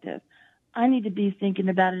perspective. I need to be thinking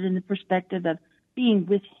about it in the perspective of being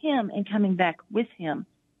with Him and coming back with Him,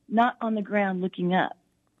 not on the ground looking up.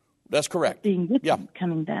 That's correct. Being with Him,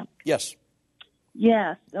 coming back. Yes.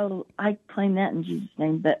 Yeah, so I claim that in Jesus'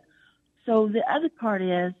 name. But so the other part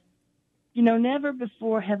is, never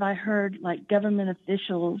before have I heard like government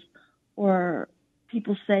officials or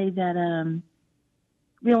people say that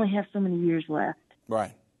we only have so many years left.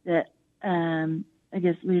 Right. That I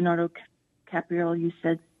guess Leonardo DiCaprio, you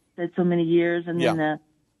said so many years, and then the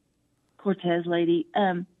Cortez lady.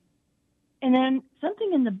 And then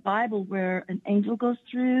something in the Bible where an angel goes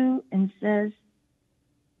through and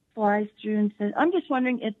flies through and says, I'm just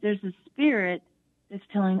wondering if there's a spirit that's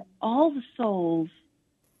telling all the souls,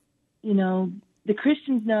 the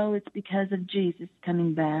Christians know it's because of Jesus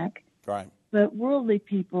coming back. Right. But worldly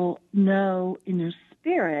people know in their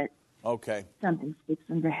spirit something's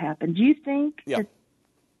fixing to happen. Do you think that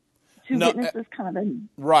two witnesses kind of...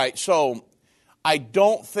 Right. So I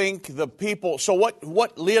don't think the people... So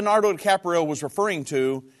what Leonardo DiCaprio was referring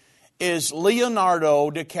to is Leonardo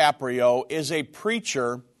DiCaprio is a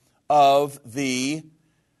preacher of the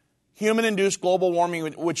human-induced global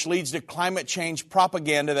warming, which leads to climate change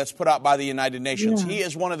propaganda that's put out by the United Nations. He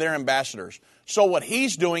is one of their ambassadors. So what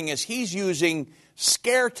he's doing is he's using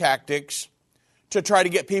scare tactics to try to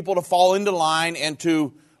get people to fall into line and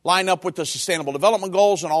to line up with the Sustainable Development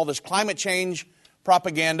Goals and all this climate change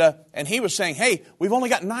propaganda. And he was saying, hey, we've only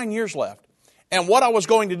got 9 years left. And what I was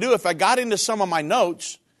going to do, if I got into some of my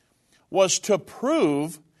notes, was to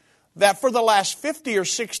prove that for the last 50 or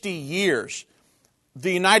 60 years,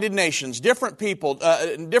 the United Nations, different people,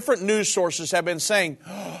 different news sources have been saying,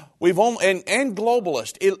 we've only, and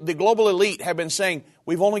globalists, the global elite have been saying,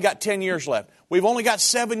 we've only got 10 years left. We've only got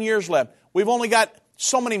 7 years left. We've only got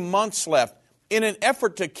so many months left in an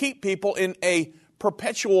effort to keep people in a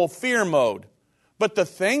perpetual fear mode. But the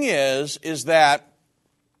thing is that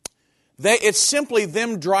it's simply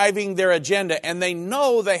them driving their agenda, and they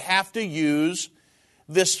know they have to use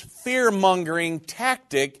this fear-mongering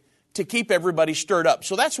tactic to keep everybody stirred up.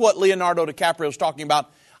 So that's what Leonardo DiCaprio is talking about.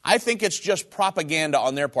 I think it's just propaganda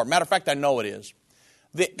on their part. Matter of fact, I know it is.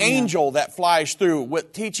 The angel that flies through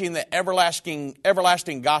with teaching the everlasting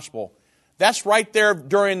gospel, that's right there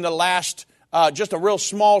during the last, just a real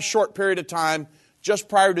small, short period of time, just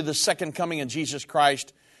prior to the second coming of Jesus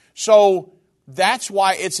Christ. So that's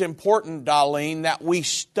why it's important, Darlene, that we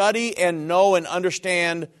study and know and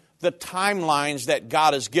understand the timelines that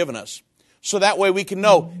God has given us. So that way we can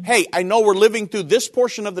know, hey, I know we're living through this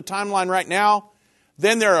portion of the timeline right now.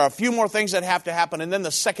 Then there are a few more things that have to happen, and then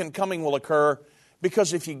the second coming will occur.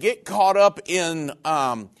 Because if you get caught up in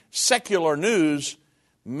secular news,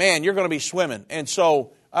 man, you're going to be swimming. And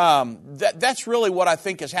so that's really what I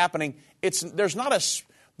think is happening. There's not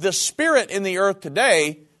the spirit in the earth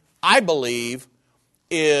today, I believe,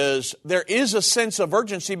 there is a sense of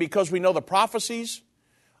urgency because we know the prophecies.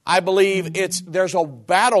 I believe there's a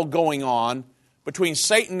battle going on between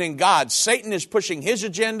Satan and God. Satan is pushing his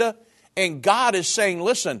agenda, and God is saying,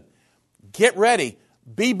 listen, get ready,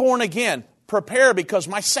 be born again, prepare because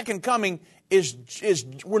my second coming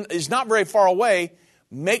is not very far away.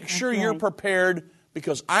 Make sure you're prepared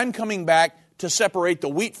because I'm coming back to separate the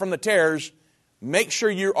wheat from the tares. Make sure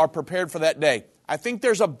you are prepared for that day. I think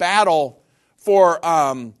there's a battle for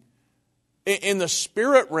in the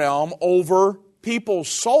spirit realm over people's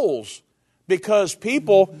souls. Because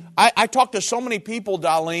people, I talk to so many people,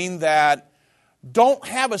 Darlene, that don't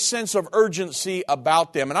have a sense of urgency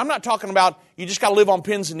about them. And I'm not talking about you just got to live on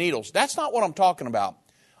pins and needles. That's not what I'm talking about.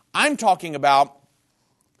 I'm talking about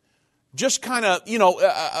just kind of,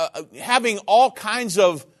 having all kinds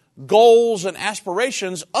of goals and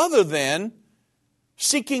aspirations other than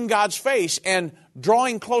seeking God's face and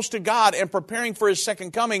drawing close to God and preparing for His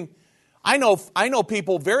second coming. I know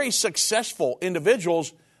people, very successful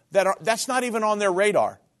individuals, that's not even on their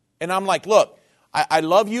radar. And I'm like, look, I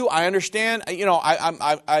love you. I understand.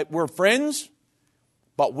 We're friends,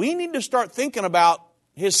 but we need to start thinking about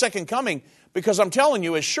His second coming, because I'm telling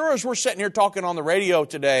you, as sure as we're sitting here talking on the radio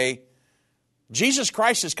today, Jesus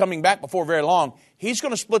Christ is coming back before very long. He's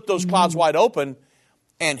going to split those clouds wide open,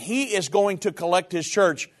 and He is going to collect His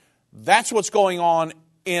church. That's what's going on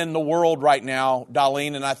in the world right now,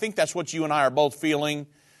 Darlene, and I think that's what you and I are both feeling.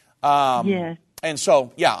 Yes. And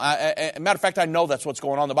so, as a matter of fact, I know that's what's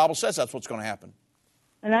going on. The Bible says that's what's going to happen.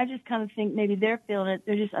 And I just kind of think maybe they're feeling it.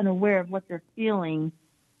 They're just unaware of what they're feeling.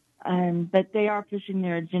 But they are pushing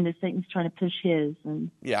their agenda. Satan's trying to push his.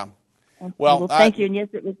 Yeah. Well, thank you. And yes,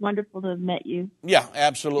 it was wonderful to have met you. Yeah,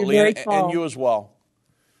 absolutely. And you as well.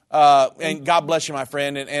 And God bless you, my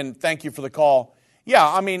friend. And thank you for the call. Yeah,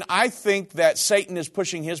 I mean, I think that Satan is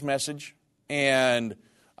pushing his message. And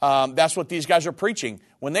that's what these guys are preaching.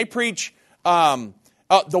 When they preach, the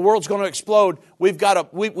world's going to explode,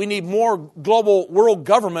 we need more global world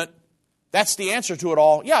government. That's the answer to it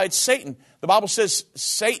all. Yeah, it's Satan. The Bible says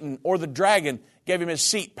Satan, or the dragon, gave him his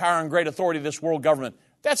seat, power, and great authority of this world government.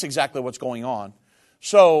 That's exactly what's going on.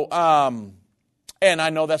 So, and I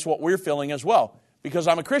know that's what we're feeling as well, because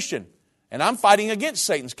I'm a Christian, and I'm fighting against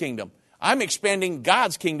Satan's kingdom. I'm expanding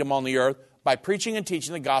God's kingdom on the earth by preaching and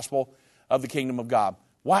teaching the gospel of the kingdom of God.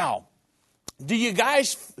 Wow. Do you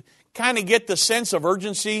guys kind of get the sense of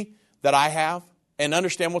urgency that I have and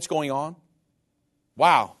understand what's going on?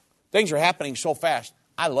 Wow. Things are happening so fast.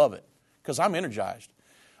 I love it because I'm energized.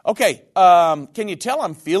 Okay, can you tell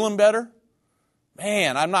I'm feeling better?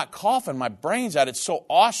 Man, I'm not coughing my brains out. It's so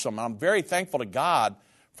awesome. I'm very thankful to God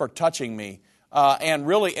for touching me. And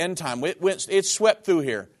really, end time, it swept through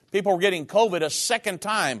here. People were getting COVID a second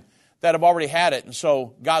time that have already had it. And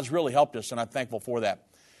so God's really helped us, and I'm thankful for that.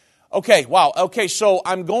 Okay, wow. Okay, so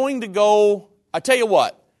I'm going to go, I tell you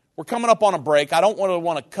what, we're coming up on a break. I don't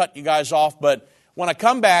want to cut you guys off, but when I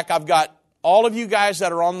come back, I've got all of you guys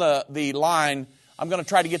that are on the line. I'm going to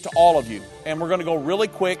try to get to all of you, and we're going to go really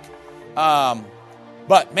quick.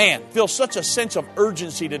 But man, feel such a sense of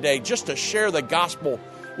urgency today just to share the gospel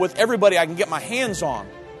with everybody I can get my hands on.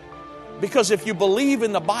 Because if you believe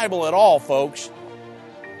in the Bible at all, folks,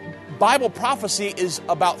 Bible prophecy is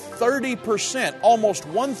about 30%, almost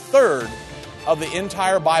 1/3 of the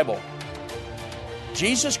entire Bible.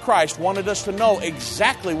 Jesus Christ wanted us to know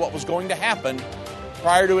exactly what was going to happen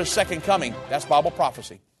prior to His second coming. That's Bible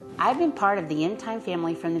prophecy. I've been part of the End Time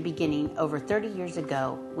family from the beginning over 30 years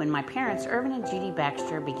ago when my parents, Irvin and Judy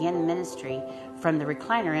Baxter, began ministry from the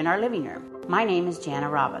recliner in our living room. My name is Jana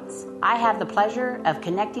Robbins. I have the pleasure of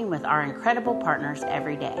connecting with our incredible partners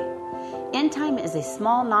every day. End Time is a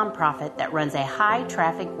small nonprofit that runs a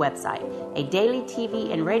high-traffic website, a daily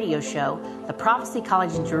TV and radio show, the Prophecy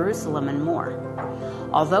College in Jerusalem, and more.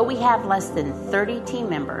 Although we have less than 30 team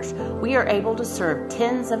members, we are able to serve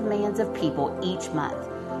tens of millions of people each month.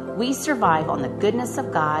 We survive on the goodness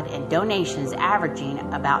of God and donations averaging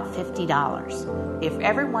about $50. If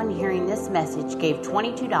everyone hearing this message gave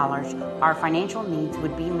 $22, our financial needs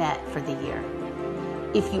would be met for the year.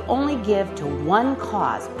 If you only give to one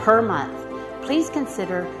cause per month, please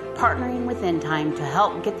consider partnering with End Time to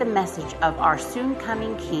help get the message of our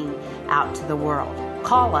soon-coming King out to the world.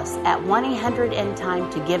 Call us at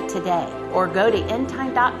 1-800-END-TIME to give today, or go to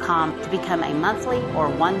endtime.com to become a monthly or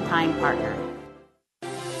one-time partner.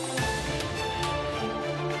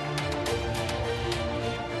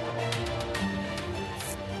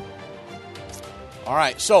 All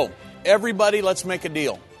right, so everybody, let's make a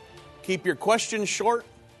deal. Keep your questions short,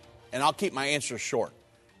 and I'll keep my answers short.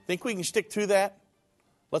 Think we can stick to that?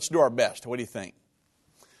 Let's do our best. What do you think?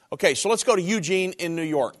 Okay, so let's go to Eugene in New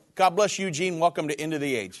York. God bless you, Eugene. Welcome to End of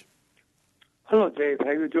the Age. Hello, Dave.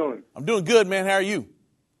 How you doing? I'm doing good, man. How are you?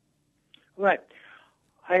 Right.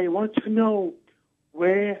 I want to know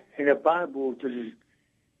where in the Bible does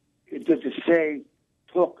it say,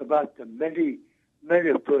 talk about the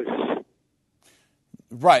metaverse?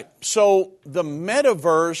 Right. So the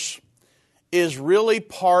metaverse is really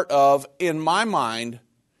part of, in my mind,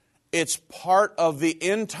 it's part of the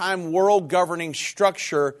end-time world governing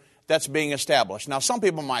structure that's being established. Now, some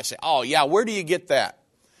people might say, oh, yeah, where do you get that?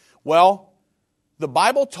 Well, the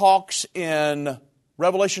Bible talks in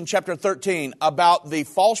Revelation chapter 13 about the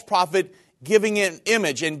false prophet giving an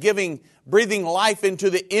image and breathing life into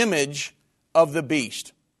the image of the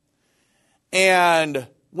beast. And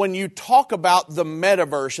when you talk about the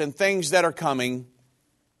metaverse and things that are coming,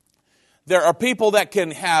 there are people that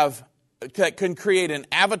can create an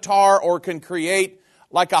avatar or can create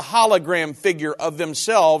like a hologram figure of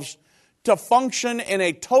themselves to function in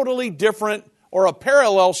a totally different or a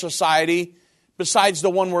parallel society besides the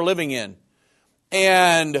one we're living in.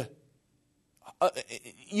 And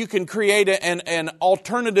you can create an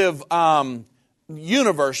alternative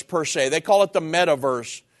universe, per se. They call it the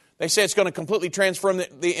metaverse. They say it's going to completely transform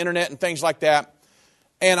the internet and things like that.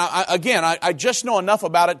 And I just know enough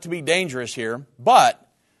about it to be dangerous here. But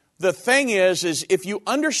the thing is if you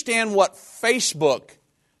understand what Facebook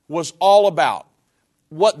was all about,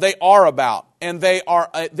 what they are about, and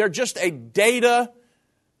they're just a data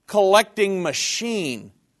collecting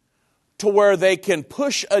machine to where they can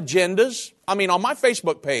push agendas. I mean, on my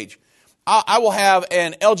Facebook page, I will have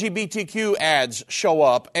an LGBTQ ads show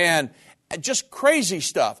up and just crazy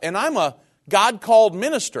stuff. And I'm a God-called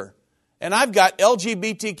minister. And I've got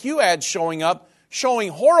LGBTQ ads showing up, showing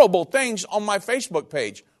horrible things on my Facebook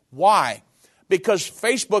page. Why? Because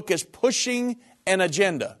Facebook is pushing an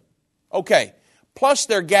agenda. Okay. Plus,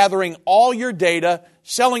 they're gathering all your data,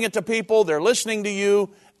 selling it to people. They're listening to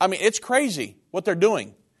you. I mean, it's crazy what they're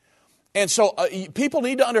doing. And so people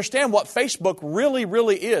need to understand what Facebook really,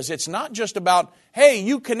 really is. It's not just about, hey,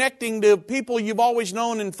 you connecting to people you've always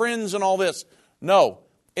known and friends and all this. No,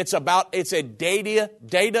 it's a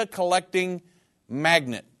data collecting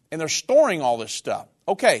magnet. And they're storing all this stuff.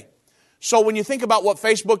 Okay, so when you think about what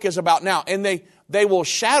Facebook is about now, and they will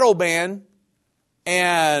shadow ban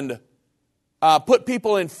and put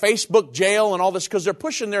people in Facebook jail and all this because they're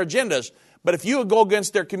pushing their agendas. But if you go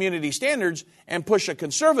against their community standards and push a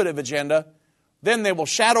conservative agenda, then they will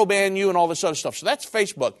shadow ban you and all this other stuff. So that's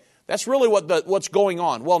Facebook. That's really what's going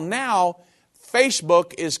on. Well, now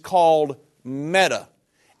Facebook is called Meta,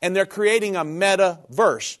 and they're creating a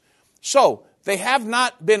metaverse. So they have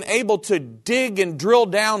not been able to dig and drill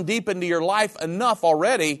down deep into your life enough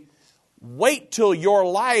already. Wait till your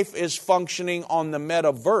life is functioning on the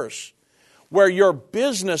metaverse, where your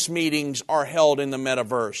business meetings are held in the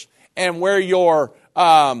metaverse, and where your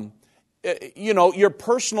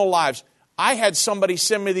personal lives. I had somebody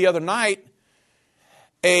send me the other night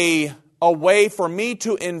a way for me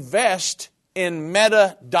to invest in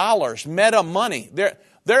Meta dollars, Meta money.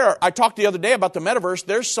 I talked the other day about the metaverse.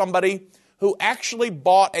 There's somebody who actually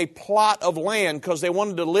bought a plot of land because they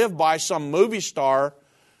wanted to live by some movie star.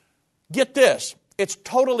 Get this, it's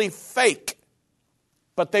totally fake.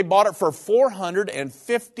 But they bought it for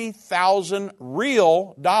 $450,000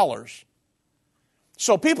 real dollars.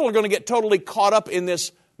 So people are going to get totally caught up in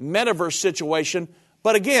this metaverse situation.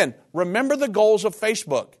 But again, remember the goals of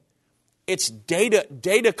Facebook. It's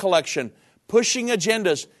data collection, pushing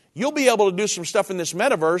agendas. You'll be able to do some stuff in this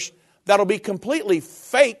metaverse that'll be completely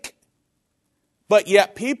fake, but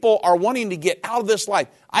yet people are wanting to get out of this life.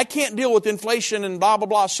 I can't deal with inflation and blah, blah,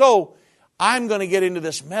 blah. So I'm going to get into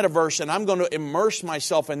this metaverse and I'm going to immerse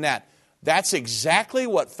myself in that. That's exactly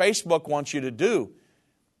what Facebook wants you to do.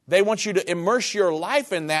 They want you to immerse your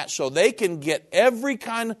life in that so they can get every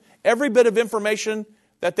bit of information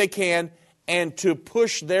that they can and to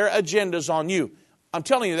push their agendas on you. I'm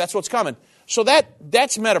telling you, that's what's coming. So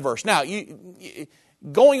that's metaverse. Now,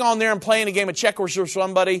 going on there and playing a game of checkers with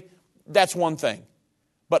somebody, that's one thing.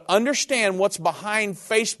 But understand what's behind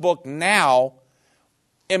Facebook now.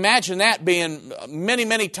 Imagine that being many,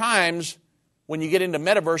 many times when you get into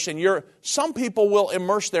metaverse, and some people will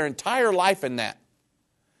immerse their entire life in that.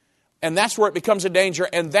 And that's where it becomes a danger,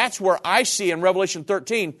 and that's where I see in Revelation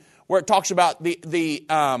 13, where it talks about the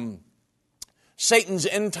Satan's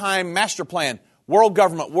end-time master plan, world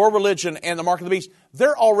government, world religion, and the mark of the beast.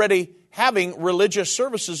 They're already having religious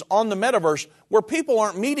services on the metaverse where people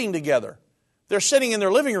aren't meeting together. They're sitting in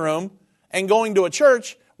their living room and going to a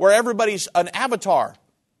church where everybody's an avatar.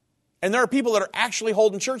 And there are people that are actually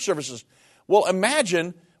holding church services. Well,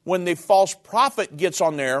 imagine when the false prophet gets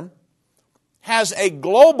on there, has a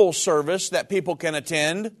global service that people can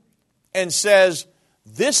attend, and says,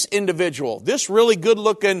 this individual, this really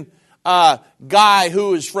good-looking guy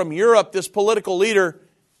who is from Europe, this political leader,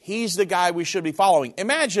 he's the guy we should be following.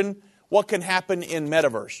 Imagine what can happen in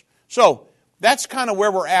metaverse. So that's kind of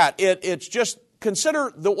where we're at. It's just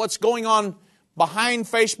consider what's going on behind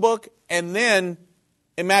Facebook, and then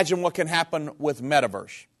imagine what can happen with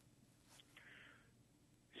metaverse.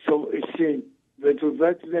 So it's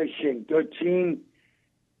Revelation 13.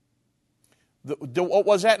 What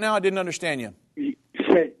was that now? I didn't understand you. It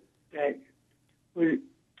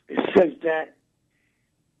says that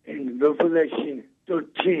in Revelation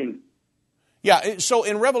 13. Yeah, so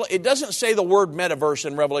in it doesn't say the word metaverse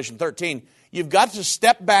in Revelation 13. You've got to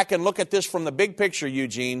step back and look at this from the big picture,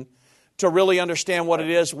 Eugene, to really understand what it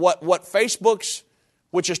is. What Facebook's,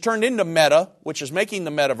 which has turned into Meta, which is making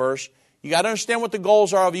the metaverse. You got to understand what the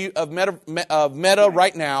goals are of Meta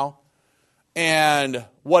right now, and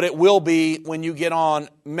what it will be when you get on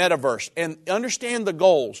metaverse. And understand the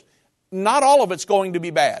goals. Not all of it's going to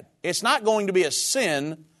be bad. It's not going to be a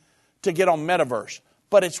sin to get on metaverse,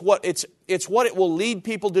 but it's what it will lead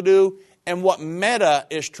people to do, and what Meta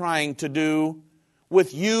is trying to do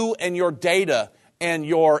with you and your data and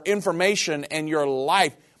your information and your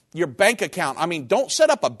life, your bank account. I mean, don't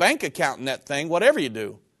set up a bank account in that thing, whatever you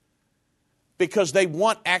do, because they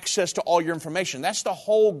want access to all your information. That's the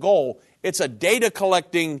whole goal. It's a data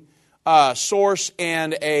collecting source,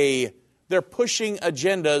 and they're pushing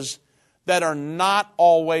agendas that are not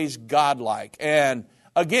always godlike. And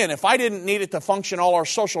again, if I didn't need it to function all our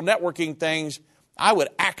social networking things, I would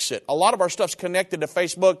axe it. A lot of our stuff's connected to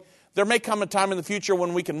Facebook. There may come a time in the future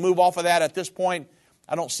when we can move off of that. At this point,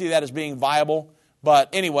 I don't see that as being viable. But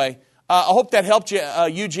anyway, I hope that helped you,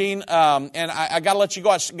 Eugene. And I got to let you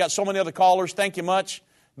go. I got so many other callers. Thank you much.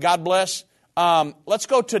 God bless. Let's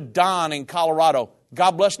go to Don in Colorado.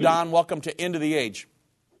 God bless, Don. Welcome to End of the Age.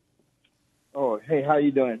 Oh, hey, how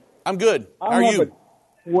you doing? I'm good. How are you? A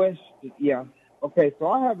question. Yeah. Okay,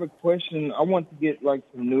 so I have a question. I want to get like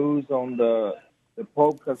some news on the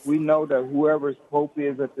Pope, because we know that whoever's Pope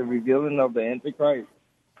is at the revealing of the Antichrist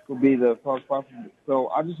will be the false prophet. So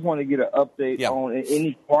I just want to get an update on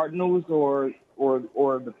any Cardinals or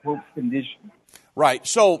the Pope's condition. Right.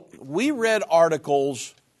 So we read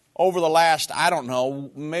articles over the last, I don't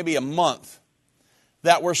know, maybe a month,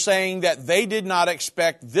 that were saying that they did not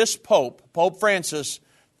expect this Pope, Pope Francis,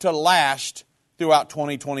 to last throughout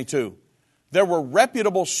 2022. There were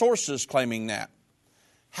reputable sources claiming that.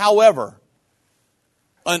 However,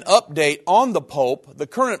 an update on the Pope, the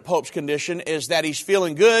current Pope's condition, is that he's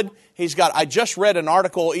feeling good. I just read an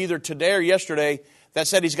article either today or yesterday that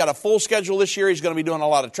said he's got a full schedule this year. He's going to be doing a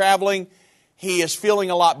lot of traveling. He is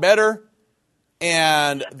feeling a lot better.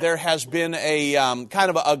 And there has been a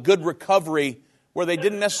kind of a good recovery where they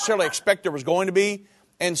didn't necessarily expect there was going to be.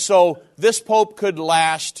 And so this Pope could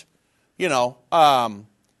last, I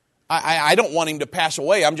don't want him to pass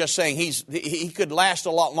away. I'm just saying he could last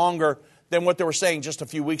a lot longer than what they were saying just a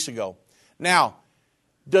few weeks ago. Now,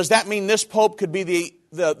 does that mean this Pope could be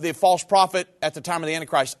the false prophet at the time of the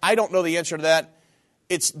Antichrist? I don't know the answer to that.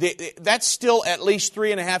 That's still at least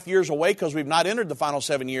 3.5 years away, because we've not entered the final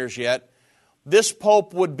 7 years yet. This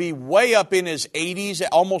Pope would be way up in his 80s,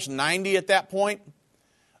 almost 90 at that point.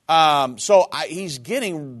 He's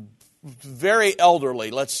getting very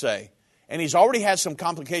elderly, let's say. And he's already had some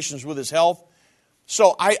complications with his health.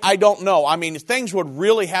 So I don't know. I mean, things would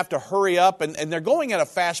really have to hurry up, and they're going at a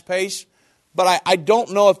fast pace. But I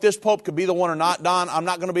don't know if this Pope could be the one or not, Don. I'm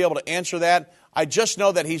not going to be able to answer that. I just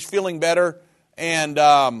know that he's feeling better, and,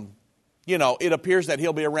 it appears that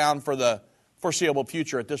he'll be around for the foreseeable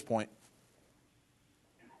future at this point.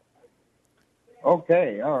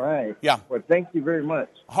 Okay, all right. Yeah. Well, thank you very much.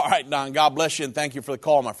 All right, Don. God bless you, and thank you for the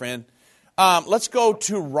call, my friend. Let's go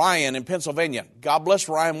to Ryan in Pennsylvania. God bless,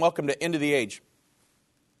 Ryan. Welcome to End of the Age.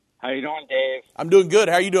 How you doing, Dave? I'm doing good.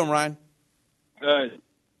 How are you doing, Ryan? Good.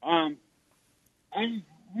 I'm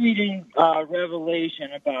reading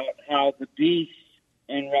Revelation about how the beasts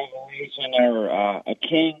in Revelation are a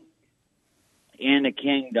king and a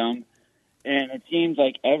kingdom, and it seems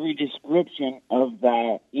like every description of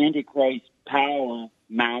the Antichrist power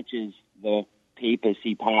matches the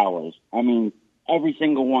papacy powers. I mean, every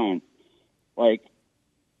single one. Like,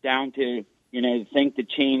 down to, think to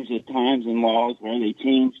change the times and laws where they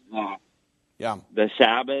changed the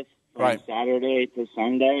Sabbath from Saturday to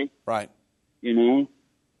Sunday. Right. Is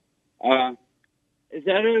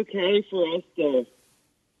that okay for us to,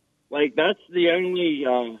 that's the only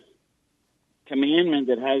commandment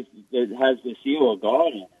that has the seal of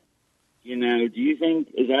God in it. Do you think,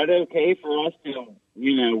 is that okay for us to,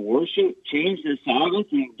 worship, change the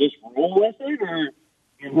Sabbath and just roll with it, or,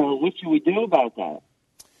 what should we do about that?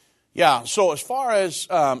 Yeah, so as far as,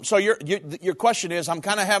 your question is, I'm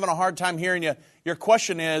kind of having a hard time hearing you. Your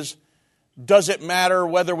question is, does it matter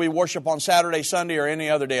whether we worship on Saturday, Sunday, or any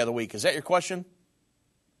other day of the week? Is that your question?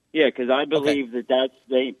 Yeah, because I believe that that's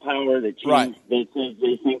the power that changed, that says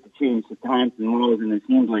they think to change the times and laws, and it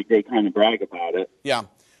seems like they kind of brag about it. Yeah.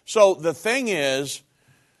 So the thing is,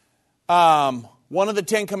 one of the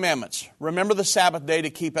 10 Commandments, remember the Sabbath day to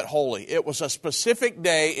keep it holy. It was a specific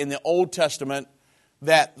day in the Old Testament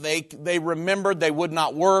that they remembered. They would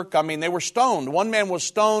not work. I mean, they were stoned. One man was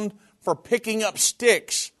stoned for picking up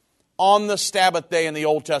sticks on the Sabbath day in the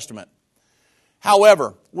Old Testament.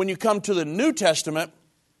 However, when you come to the New Testament,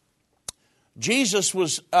 Jesus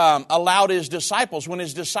was allowed his disciples. When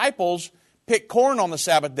his disciples picked corn on the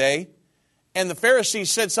Sabbath day and the Pharisees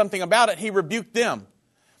said something about it, he rebuked them.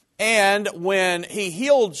 And when he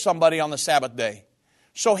healed somebody on the Sabbath day.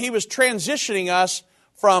 So he was transitioning us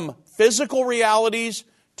from physical realities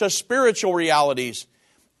to spiritual realities.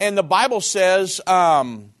 And the Bible says,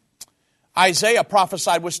 Isaiah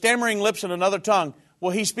prophesied, with stammering lips and another tongue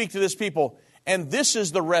will he speak to this people. And this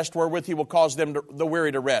is the rest wherewith he will cause them the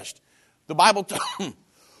weary to rest. The Bible talks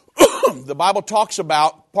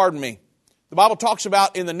about, the Bible talks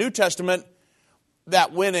about in the New Testament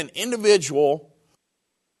that when an individual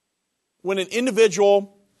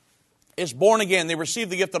is born again, they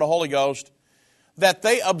receive the gift of the Holy Ghost, that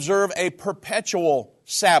they observe a perpetual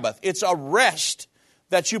Sabbath. It's a rest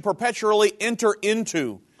that you perpetually enter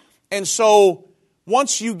into. And so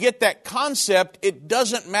once you get that concept, it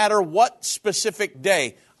doesn't matter what specific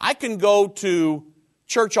day. I can go to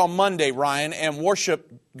church on Monday, Ryan, and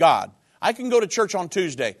worship God. I can go to church on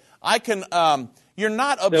Tuesday. I can. You're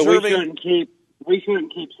not observing. So we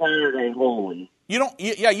shouldn't keep Saturday holy. You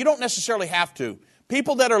don't necessarily have to.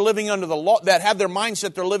 People that are living under the law, that have their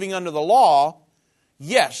mindset they're living under the law,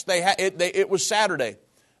 yes, it was Saturday.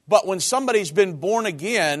 But when somebody's been born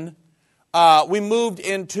again, we moved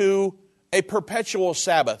into a perpetual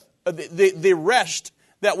Sabbath. The rest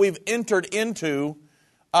that we've entered into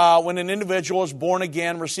when an individual is born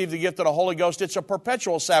again, received the gift of the Holy Ghost, it's a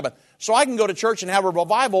perpetual Sabbath. So I can go to church and have a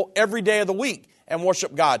revival every day of the week and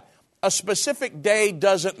worship God. A specific day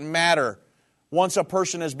doesn't matter once a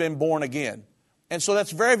person has been born again. And so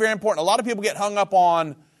that's very, very important. A lot of people get hung up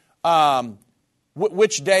on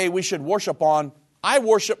which day we should worship on. I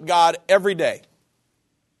worship God every day.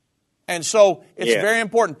 And so it's very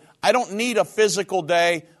important. I don't need a physical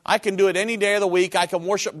day. I can do it any day of the week. I can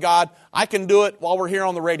worship God. I can do it while we're here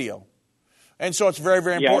on the radio. And so it's very,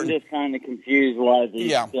 very important. I'm just kind of confused why they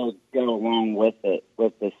still go along with it,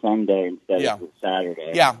 with the Sunday instead of the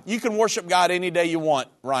Saturday. Yeah, you can worship God any day you want,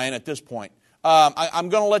 Ryan, at this point. I'm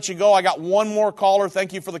going to let you go. I got one more caller.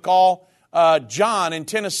 Thank you for the call. John in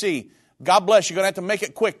Tennessee. God bless you. You're going to have to make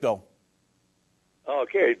it quick, though.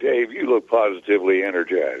 Okay, Dave, you look positively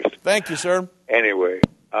energized. Thank you, sir. Anyway,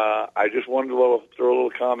 I just wanted to throw a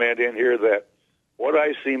little comment in here that what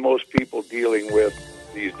I see most people dealing with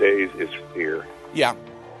these days is fear. Yeah.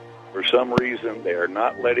 For some reason, they are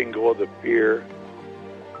not letting go of the fear,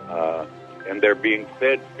 and they're being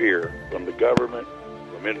fed fear from the government,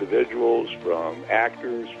 from individuals, from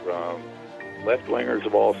actors, from left-wingers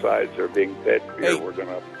of all sides. They're being fed fear. Hey, we're going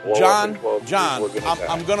to blow up in 12 John, years.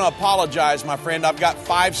 I'm going to apologize, my friend. I've got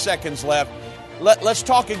 5 seconds left. Let's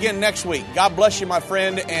talk again next week. God bless you, my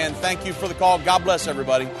friend, and thank you for the call. God bless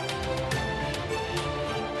everybody.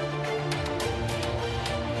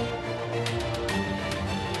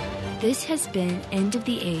 This has been End of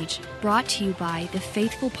the Age, brought to you by the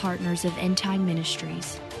faithful partners of End Time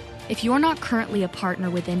Ministries. If you're not currently a partner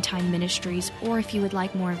with End Time Ministries, or if you would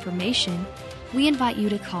like more information, we invite you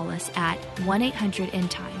to call us at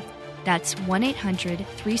 1-800-END-TIME. That's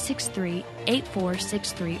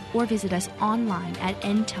 1-800-363-8463, or visit us online at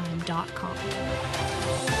endtime.com.